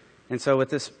 And so with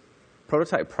this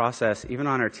prototype process, even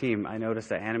on our team, I noticed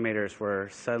that animators were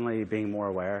suddenly being more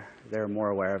aware. They were more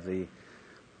aware of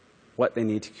what they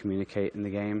need to communicate in the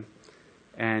game.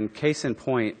 And case in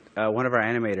point, one of our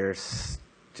animators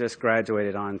just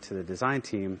graduated onto the design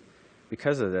team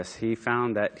because of this. He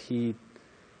found that he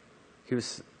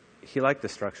liked the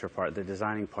structure part, the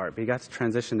designing part, but he got to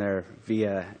transition there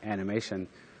via animation,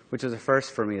 which was a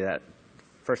first for me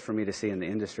to see in the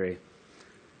industry,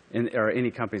 or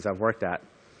any companies I've worked at.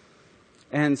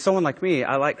 And someone like me,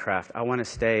 I like craft. I want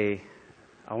to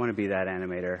be that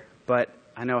animator. But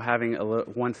I know having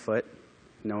 1 foot,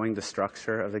 knowing the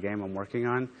structure of the game I'm working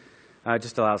on,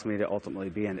 just allows me to ultimately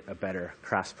be a better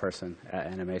craftsperson at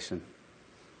animation.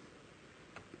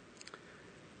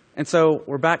 And so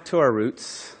we're back to our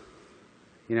roots.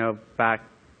 Back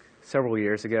several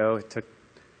years ago, it took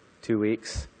 2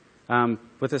 weeks.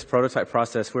 With this prototype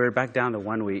process, we were back down to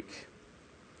 1 week.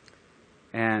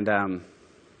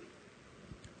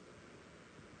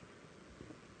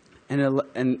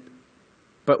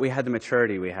 But we had the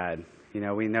maturity we had.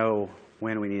 We know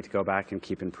when we need to go back and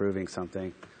keep improving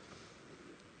something.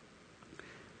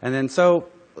 And then, so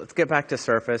let's get back to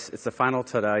surface. It's the final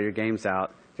ta-da, your game's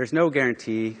out. There's no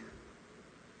guarantee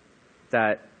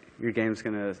that your game's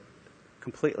going to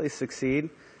completely succeed,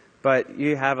 but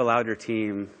you have allowed your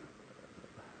team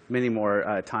many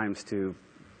more times to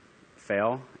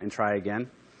fail and try again.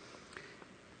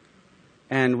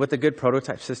 And with a good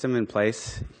prototype system in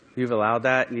place, you've allowed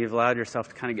that, and you've allowed yourself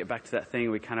to kind of get back to that thing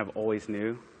we kind of always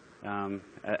knew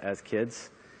as kids.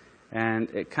 And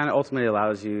it kind of ultimately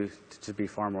allows you to be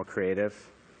far more creative,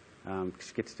 because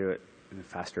you get to do it in a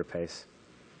faster pace.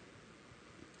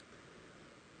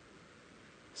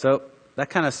 So that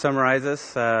kind of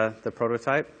summarizes the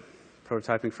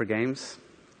prototyping for games.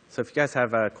 So if you guys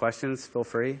have questions, feel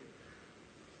free.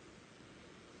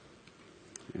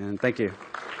 And thank you.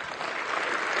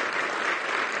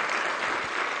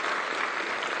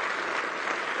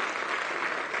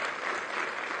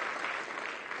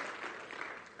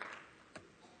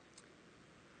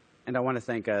 And I want to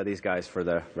thank these guys for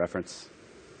the reference.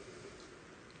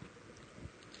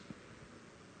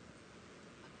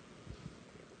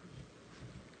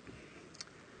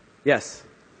 Yes?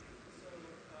 So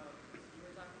you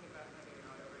were talking about having an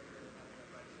auto-raker and having a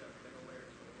bunch of middleware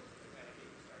tools to kind of get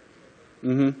you started quickly.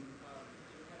 Mm-hmm. Do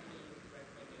you have any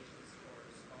recommendations for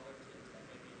smaller teams that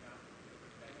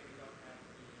maybe don't have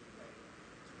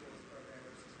the tools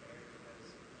programmers to spare, because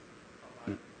a lot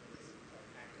of it is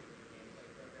actively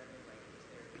gameplay programming? Like, is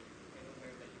there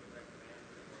middleware that you would recommend,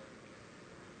 or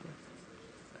some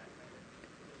solutions to that kind of?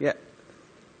 Yeah.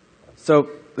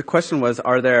 So the question was,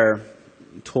 are there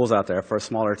tools out there for a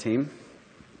smaller team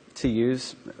to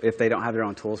use if they don't have their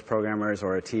own tools programmers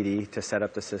or a TD to set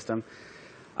up the system?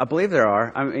 I believe there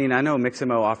are. I mean, I know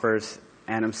Mixamo offers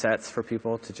anim sets for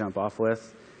people to jump off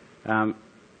with. I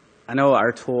know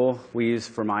our tool we use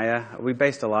for Maya, we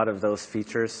based a lot of those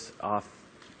features off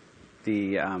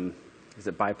the, is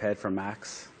it Biped from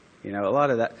Max? A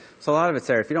lot of that. So a lot of it's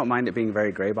there. If you don't mind it being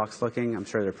very gray box looking, I'm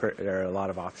sure there are a lot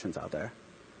of options out there.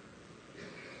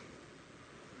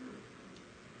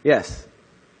 Yes?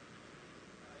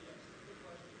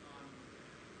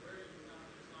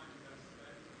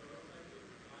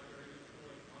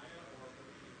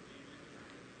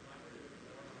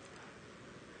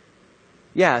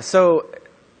 Yeah, so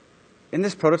in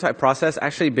this prototype process,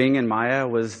 actually being in Maya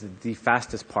was the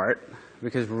fastest part,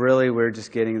 because really we're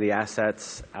just getting the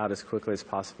assets out as quickly as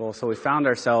possible. So we found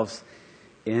ourselves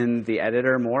in the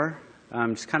editor more,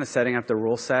 just kind of setting up the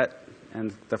rule set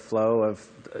and the flow of,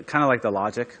 kind of like the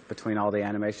logic between all the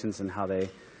animations and how they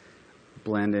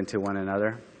blend into one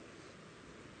another.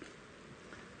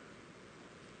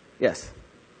 Yes?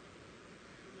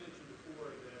 You mentioned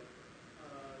before that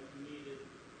you needed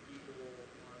people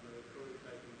on the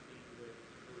prototyping team that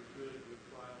were good with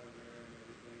trial and error and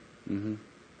everything. Mm-hmm.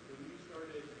 When you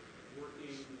started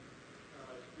working,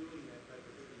 doing that type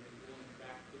of thing, and then going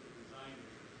back to the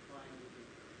designers,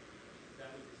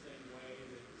 that was the same way,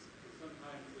 that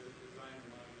sometimes the design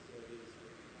mindset is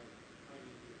that I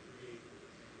need to create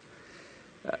this.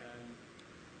 And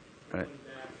Right. going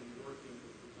back and working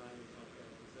with designers like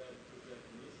that, was that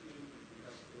an issue? Did you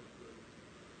have to look for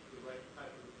the right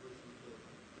type of person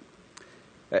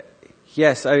to?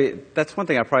 Yes, that's one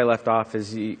thing I probably left off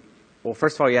is, well,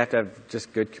 first of all, you have to have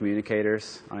just good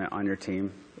communicators on your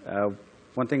team.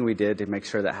 One thing we did to make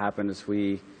sure that happened is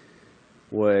we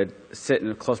would sit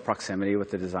in close proximity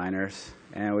with the designers,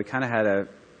 and we kind of had an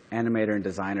animator and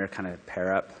designer kind of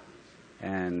pair up.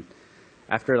 And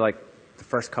after like the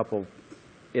first couple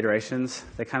iterations,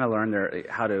 they kind of learned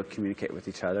how to communicate with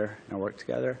each other and work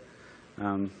together.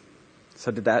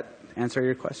 So did that answer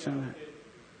your question? Yeah,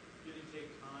 did it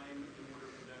take time in order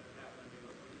for that to happen?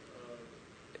 Was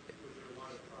there a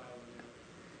lot of trial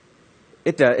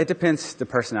and error? It depends the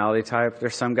personality type.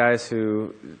 There's some guys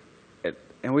who,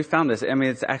 and we found this, I mean,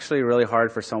 it's actually really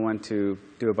hard for someone to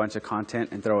do a bunch of content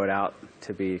and throw it out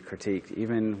to be critiqued,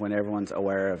 even when everyone's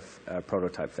aware of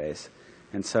prototype phase.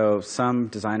 And so some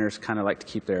designers kind of like to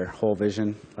keep their whole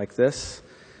vision like this,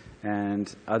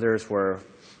 and others were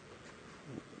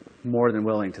more than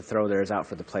willing to throw theirs out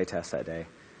for the play test that day.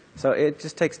 So it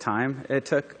just takes time. I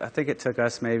think it took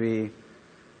us maybe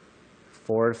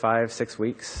 4 to 5, 6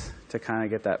 weeks to kind of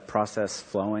get that process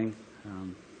flowing.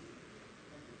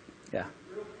 Yeah.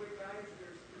 Real quick, guys,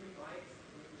 there's 3 mics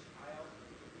in each aisle.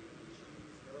 If you can each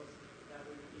use those, that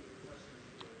way we get your questions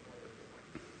to the recording.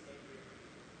 Thank you.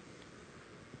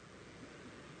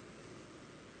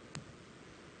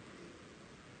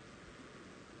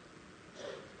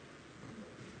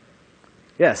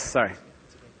 Yes, sorry.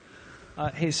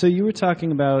 Hey, so you were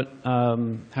talking about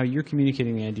how you're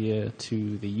communicating the idea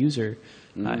to the user.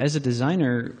 As a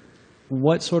designer,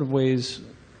 what sort of ways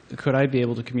could I be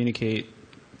able to communicate,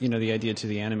 the idea to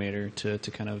the animator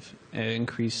to kind of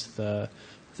increase the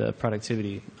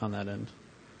productivity on that end?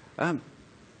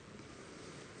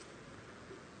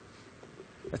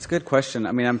 That's a good question.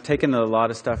 I mean, I'm taking a lot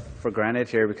of stuff for granted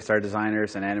here because our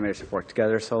designers and animators have worked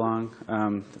together so long.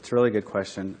 That's a really good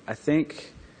question. I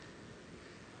think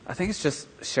it's just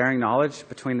sharing knowledge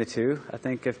between the two. I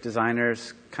think if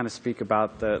designers kind of speak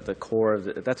about the core of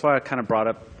it, that's why I kind of brought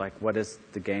up like what is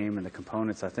the game and the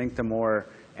components. I think the more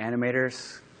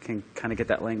animators can kind of get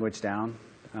that language down,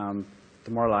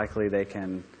 the more likely they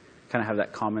can kind of have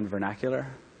that common vernacular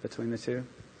between the two.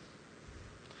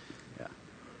 Yeah.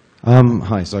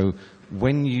 Hi. So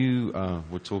when you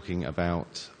were talking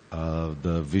about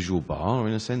the visual bar,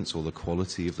 in a sense, or the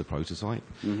quality of the prototype,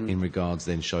 in regards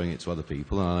then showing it to other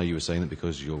people, and I know you were saying that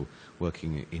because you're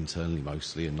working internally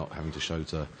mostly and not having to show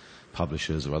to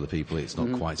publishers or other people, it's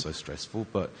not quite so stressful.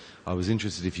 But I was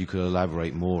interested if you could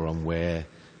elaborate more on where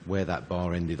that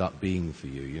bar ended up being for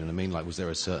you. You know what I mean? Like, was there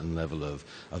a certain level of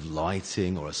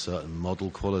lighting or a certain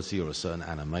model quality or a certain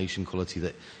animation quality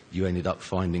that you ended up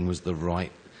finding was the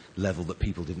right level that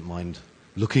people didn't mind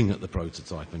looking at the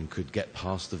prototype and could get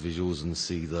past the visuals and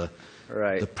see the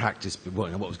practice,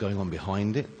 what was going on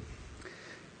behind it?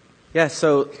 Yeah,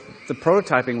 so the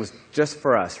prototyping was just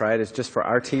for us, right? It's just for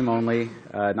our team only,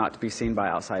 not to be seen by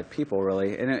outside people,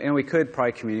 really. And we could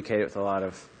probably communicate it with a lot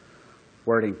of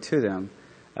wording to them.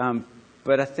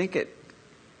 But I think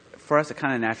for us, it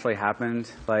kind of naturally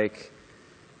happened. Like,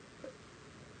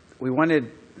 we wanted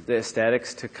the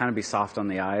aesthetics to kind of be soft on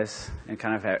the eyes and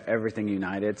kind of have everything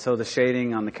united. So the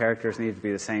shading on the characters needed to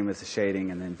be the same as the shading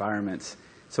in the environments.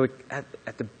 So at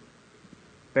the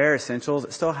bare essentials,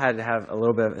 it still had to have a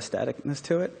little bit of aestheticness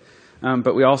to it.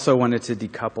 But we also wanted to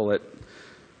decouple it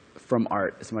from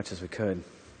art as much as we could.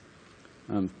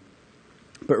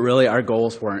 But really, our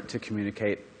goals weren't to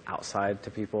communicate outside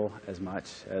to people as much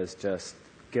as just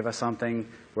give us something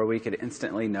where we could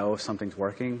instantly know if something's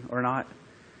working or not,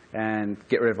 and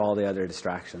get rid of all the other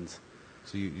distractions.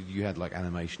 So you had like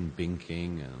animation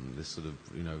binking and this sort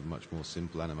of much more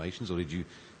simple animations, or did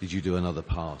you do another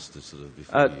pass to sort of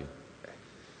before you?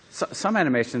 Some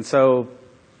animation. So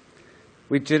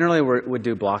we generally would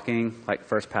do blocking, like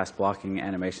first pass blocking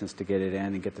animations to get it in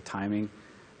and get the timing.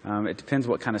 It depends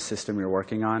what kind of system you're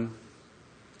working on.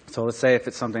 So let's say if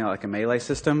it's something like a melee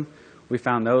system, we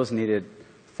found those needed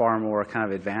far more kind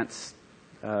of advanced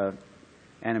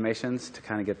animations to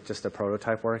kind of get just a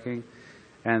prototype working.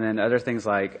 And then other things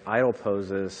like idle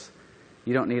poses,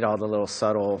 you don't need all the little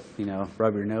subtle,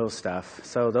 rub your nose stuff.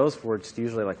 So those were just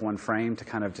usually like one frame to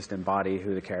kind of just embody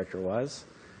who the character was.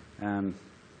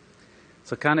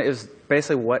 So kind of is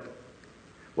basically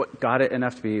what got it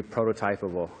enough to be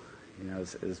prototypable,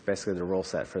 is basically the rule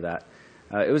set for that.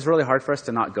 It was really hard for us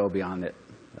to not go beyond it.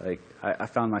 Like I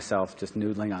found myself just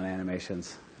noodling on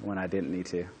animations when I didn't need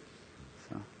to.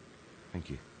 So. Thank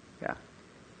you. Yeah.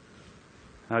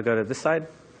 I'll go to this side.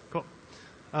 Cool.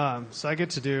 So I get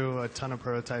to do a ton of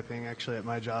prototyping actually at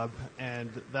my job, and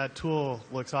that tool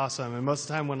looks awesome. And most of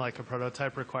the time when like a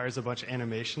prototype requires a bunch of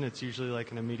animation, it's usually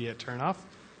like an immediate turnoff,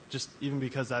 just even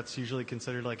because that's usually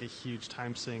considered like a huge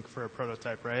time sink for a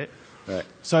prototype, right? Right.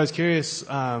 So I was curious,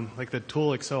 like the tool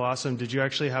looks so awesome. Did you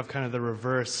actually have kind of the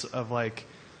reverse of like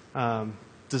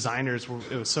designers?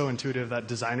 It was so intuitive that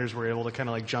designers were able to kind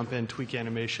of like jump in, tweak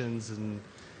animations,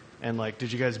 and like,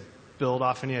 did you guys build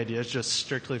off any ideas just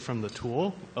strictly from the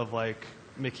tool of like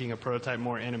making a prototype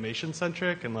more animation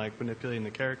centric and like manipulating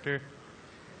the character?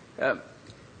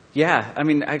 Yeah, I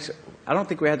mean, actually, I don't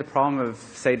think we had the problem of,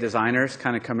 say, designers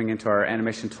kind of coming into our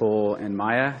animation tool in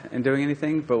Maya and doing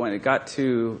anything. But when it got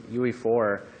to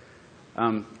UE4,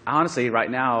 honestly, right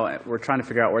now, we're trying to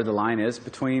figure out where the line is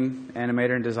between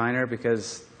animator and designer,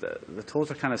 because the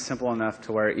tools are kind of simple enough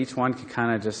to where each one can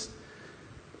kind of just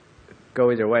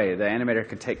go either way. The animator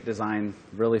can take design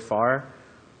really far,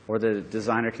 or the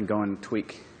designer can go and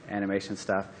tweak animation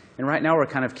stuff. And right now, we're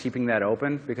kind of keeping that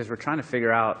open because we're trying to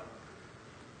figure out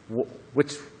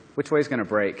which which way is going to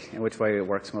break and which way it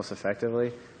works most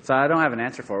effectively. So I don't have an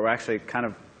answer for it. We're actually kind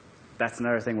of, that's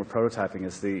another thing we're prototyping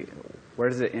is where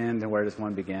does it end and where does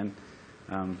one begin?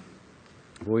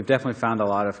 But we've definitely found a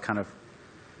lot of kind of,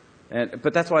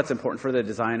 but that's why it's important for the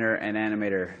designer and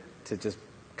animator to just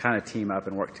kind of team up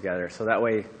and work together. So that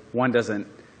way one doesn't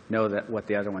know that what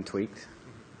the other one tweaked.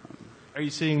 Are you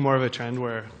seeing more of a trend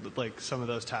where like some of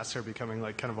those tasks are becoming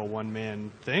like kind of a one-man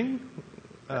thing?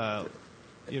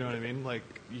 You know what I mean? Like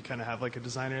you kind of have like a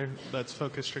designer that's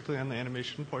focused strictly on the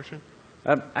animation portion?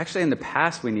 Actually, in the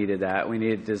past, we needed that. We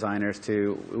needed designers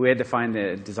we had to find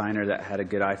a designer that had a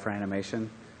good eye for animation.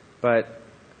 But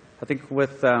I think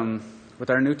with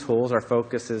our new tools, our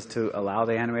focus is to allow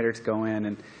the animator to go in.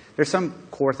 And there's some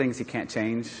core things you can't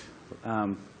change,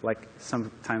 like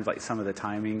sometimes like some of the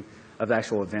timing of the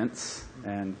actual events.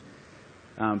 And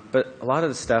but a lot of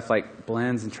the stuff like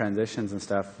blends and transitions and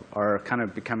stuff are kind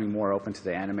of becoming more open to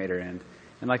the animator end.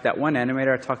 And like that one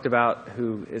animator I talked about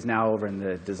who is now over in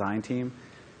the design team,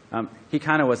 he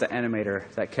kind of was the animator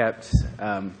that kept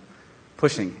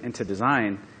pushing into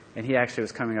design. And he actually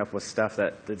was coming up with stuff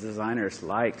that the designers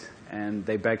liked, and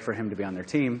they begged for him to be on their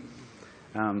team.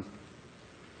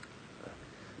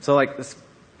 So like this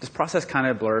process kind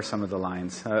of blurs some of the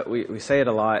lines. We say it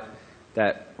a lot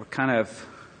that we're kind of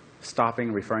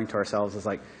stopping referring to ourselves as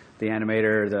like the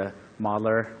animator, the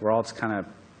modeler. We're all just kind of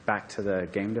back to the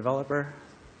game developer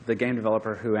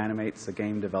who animates, the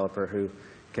game developer who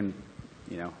can,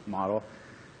 model.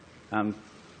 And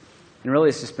really,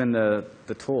 it's just been the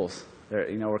tools.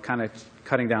 We're kind of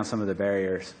cutting down some of the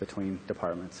barriers between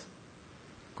departments.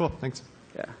 Cool, thanks.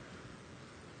 Yeah.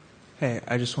 Hey,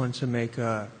 I just wanted to make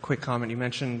a quick comment. You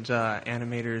mentioned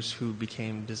animators who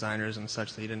became designers and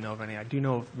such that you didn't know of any. I do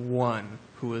know of one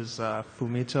who was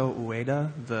Fumito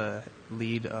Ueda, the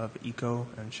lead of Ico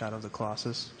and Shadow of the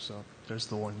Colossus. So there's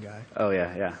the one guy. Oh,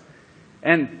 yeah, yeah.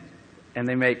 And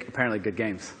they make apparently good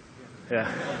games.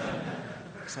 Yeah.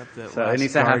 Except that So it Last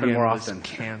needs to happen Guardian more was often.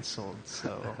 canceled,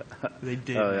 so they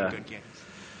did Oh, make yeah. good games.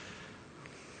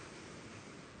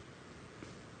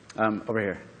 Over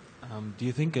here. Do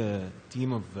you think a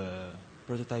team of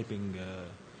prototyping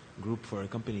group for a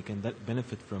company can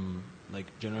benefit from like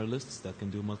generalists that can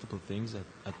do multiple things at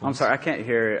once? I'm sorry, I can't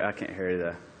hear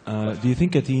you. Do you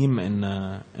think a team in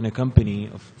a company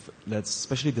that's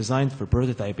specially designed for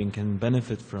prototyping can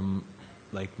benefit from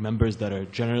like members that are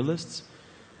generalists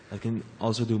that can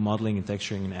also do modeling and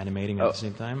texturing and animating at the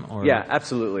same time? Or Yeah,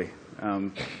 absolutely.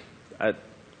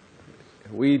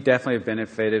 We definitely have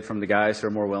benefited from the guys who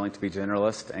are more willing to be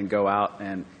generalists and go out,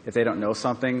 and if they don't know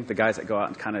something, the guys that go out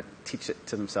and kind of teach it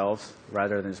to themselves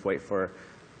rather than just wait for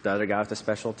the other guy with the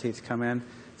specialty to come in.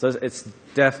 So it's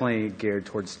definitely geared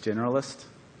towards generalist.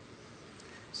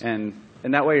 And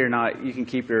that way you can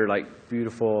keep your like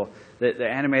beautiful, the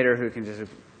animator who can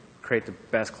just create the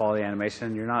best quality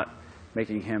animation, you're not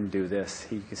making him do this.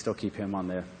 You can still keep him on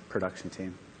the production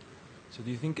team. So do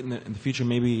you think in the future,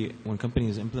 maybe when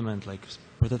companies implement like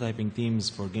prototyping teams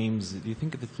for games, do you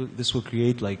think this will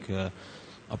create like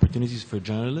opportunities for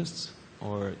journalists,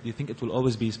 or do you think it will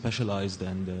always be specialized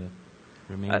and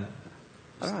remain?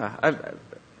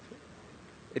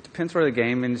 It depends where the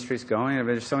game industry is going. I mean,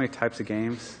 there's so many types of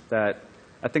games that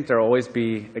I think there'll always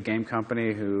be a game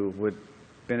company who would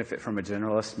benefit from a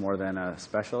generalist more than a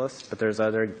specialist, but there's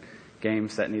other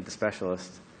games that need the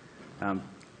specialist.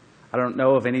 I don't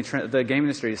know of any trend. The game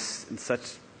industry is in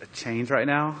such a change right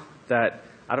now that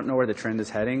I don't know where the trend is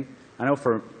heading. I know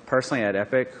personally at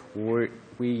Epic, we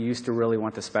used to really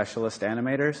want the specialist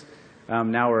animators.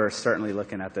 Now we're certainly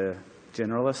looking at the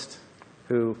generalist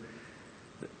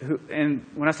and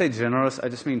when I say generalist, I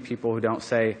just mean people who don't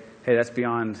say, hey, that's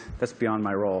beyond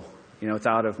my role. It's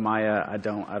out of my, I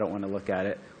don't want to look at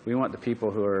it. We want the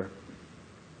people who are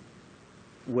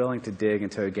willing to dig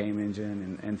into a game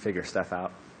engine and figure stuff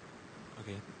out.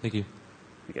 Okay, thank you.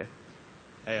 Okay.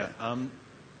 Hey,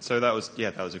 so that was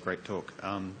a great talk.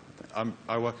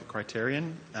 I work at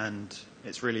Criterion, and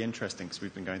it's really interesting because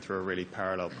we've been going through a really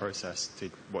parallel process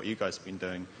to what you guys have been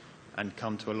doing and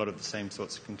come to a lot of the same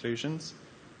sorts of conclusions.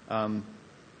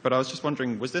 But I was just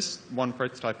wondering, was this one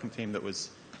prototyping team that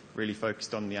was really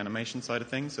focused on the animation side of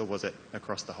things, or was it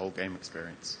across the whole game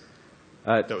experience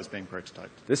that was being prototyped?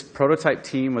 This prototype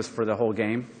team was for the whole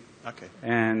game. Okay.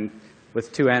 And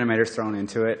with 2 animators thrown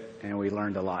into it, and we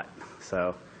learned a lot.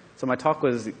 So my talk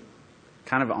was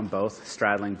kind of on both,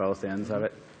 straddling both ends of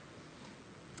it.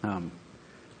 But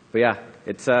yeah,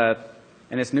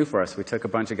 and it's new for us. We took a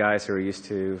bunch of guys who are used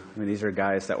to, these are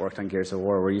guys that worked on Gears of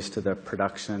War. We're used to the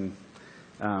production,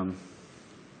 the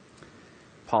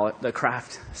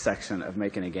craft section of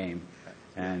making a game.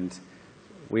 And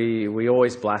we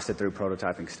always blasted through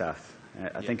prototyping stuff.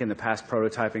 I think in the past,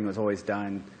 prototyping was always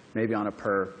done maybe on a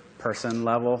per person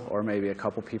level, or maybe a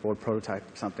couple people would prototype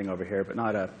something over here, but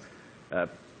not a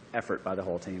effort by the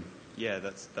whole team. Yeah,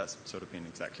 that's sort of been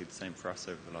exactly the same for us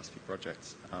over the last few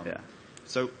projects. Yeah.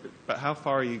 So, but how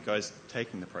far are you guys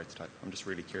taking the prototype? I'm just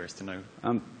really curious to know.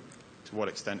 To what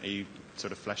extent are you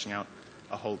sort of fleshing out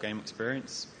a whole game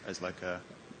experience as like a?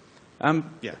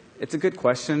 Yeah. It's a good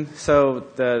question. So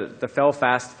the fail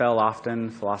fast, fail often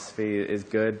philosophy is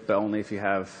good, but only if you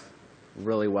have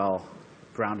really well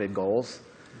grounded goals.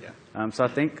 Yeah. So I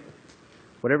think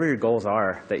whatever your goals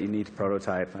are that you need to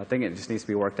prototype, I think it just needs to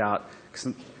be worked out.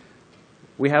 'Cause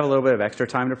we have a little bit of extra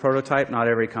time to prototype. Not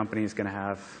every company is going to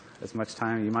have as much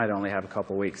time. You might only have a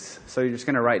couple weeks. So you're just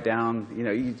going to write down,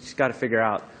 you just got to figure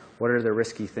out what are the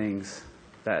risky things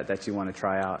that you want to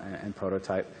try out and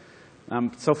prototype.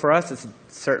 So for us, it's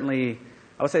certainly,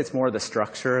 I would say it's more the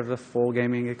structure of the full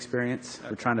gaming experience. Okay.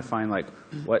 We're trying to find like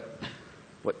what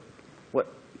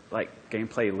like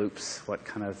gameplay loops, what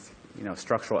kind of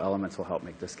structural elements will help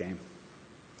make this game.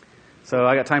 So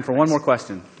I got time for one more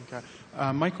question. Okay.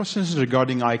 My question is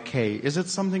regarding IK. Is it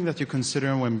something that you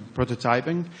consider when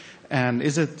prototyping? And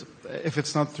is it, if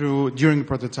it's not during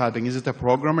prototyping, is it a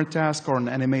programmer task or an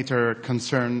animator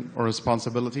concern or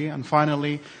responsibility? And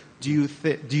finally, do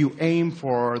you aim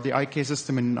for the IK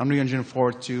system in Unreal Engine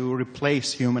 4 to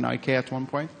replace human IK at one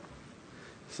point?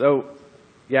 So,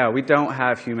 yeah, we don't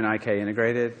have human IK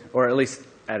integrated, or at least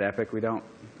at Epic we don't.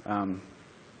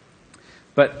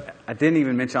 But I didn't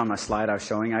even mention on my slide I was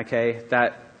showing IK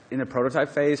that in the prototype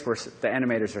phase, the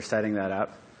animators are setting that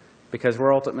up, because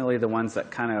we're ultimately the ones that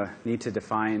kind of need to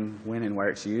define when and where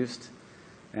it's used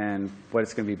and what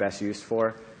it's going to be best used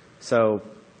for. So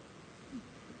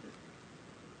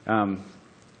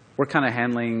we're kind of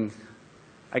handling,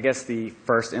 I guess, the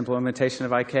first implementation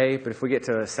of IK, but if we get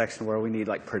to a section where we need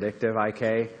like predictive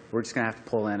IK, we're just going to have to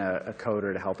pull in a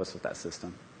coder to help us with that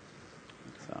system.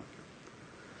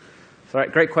 So, all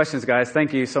right, great questions, guys.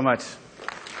 Thank you so much.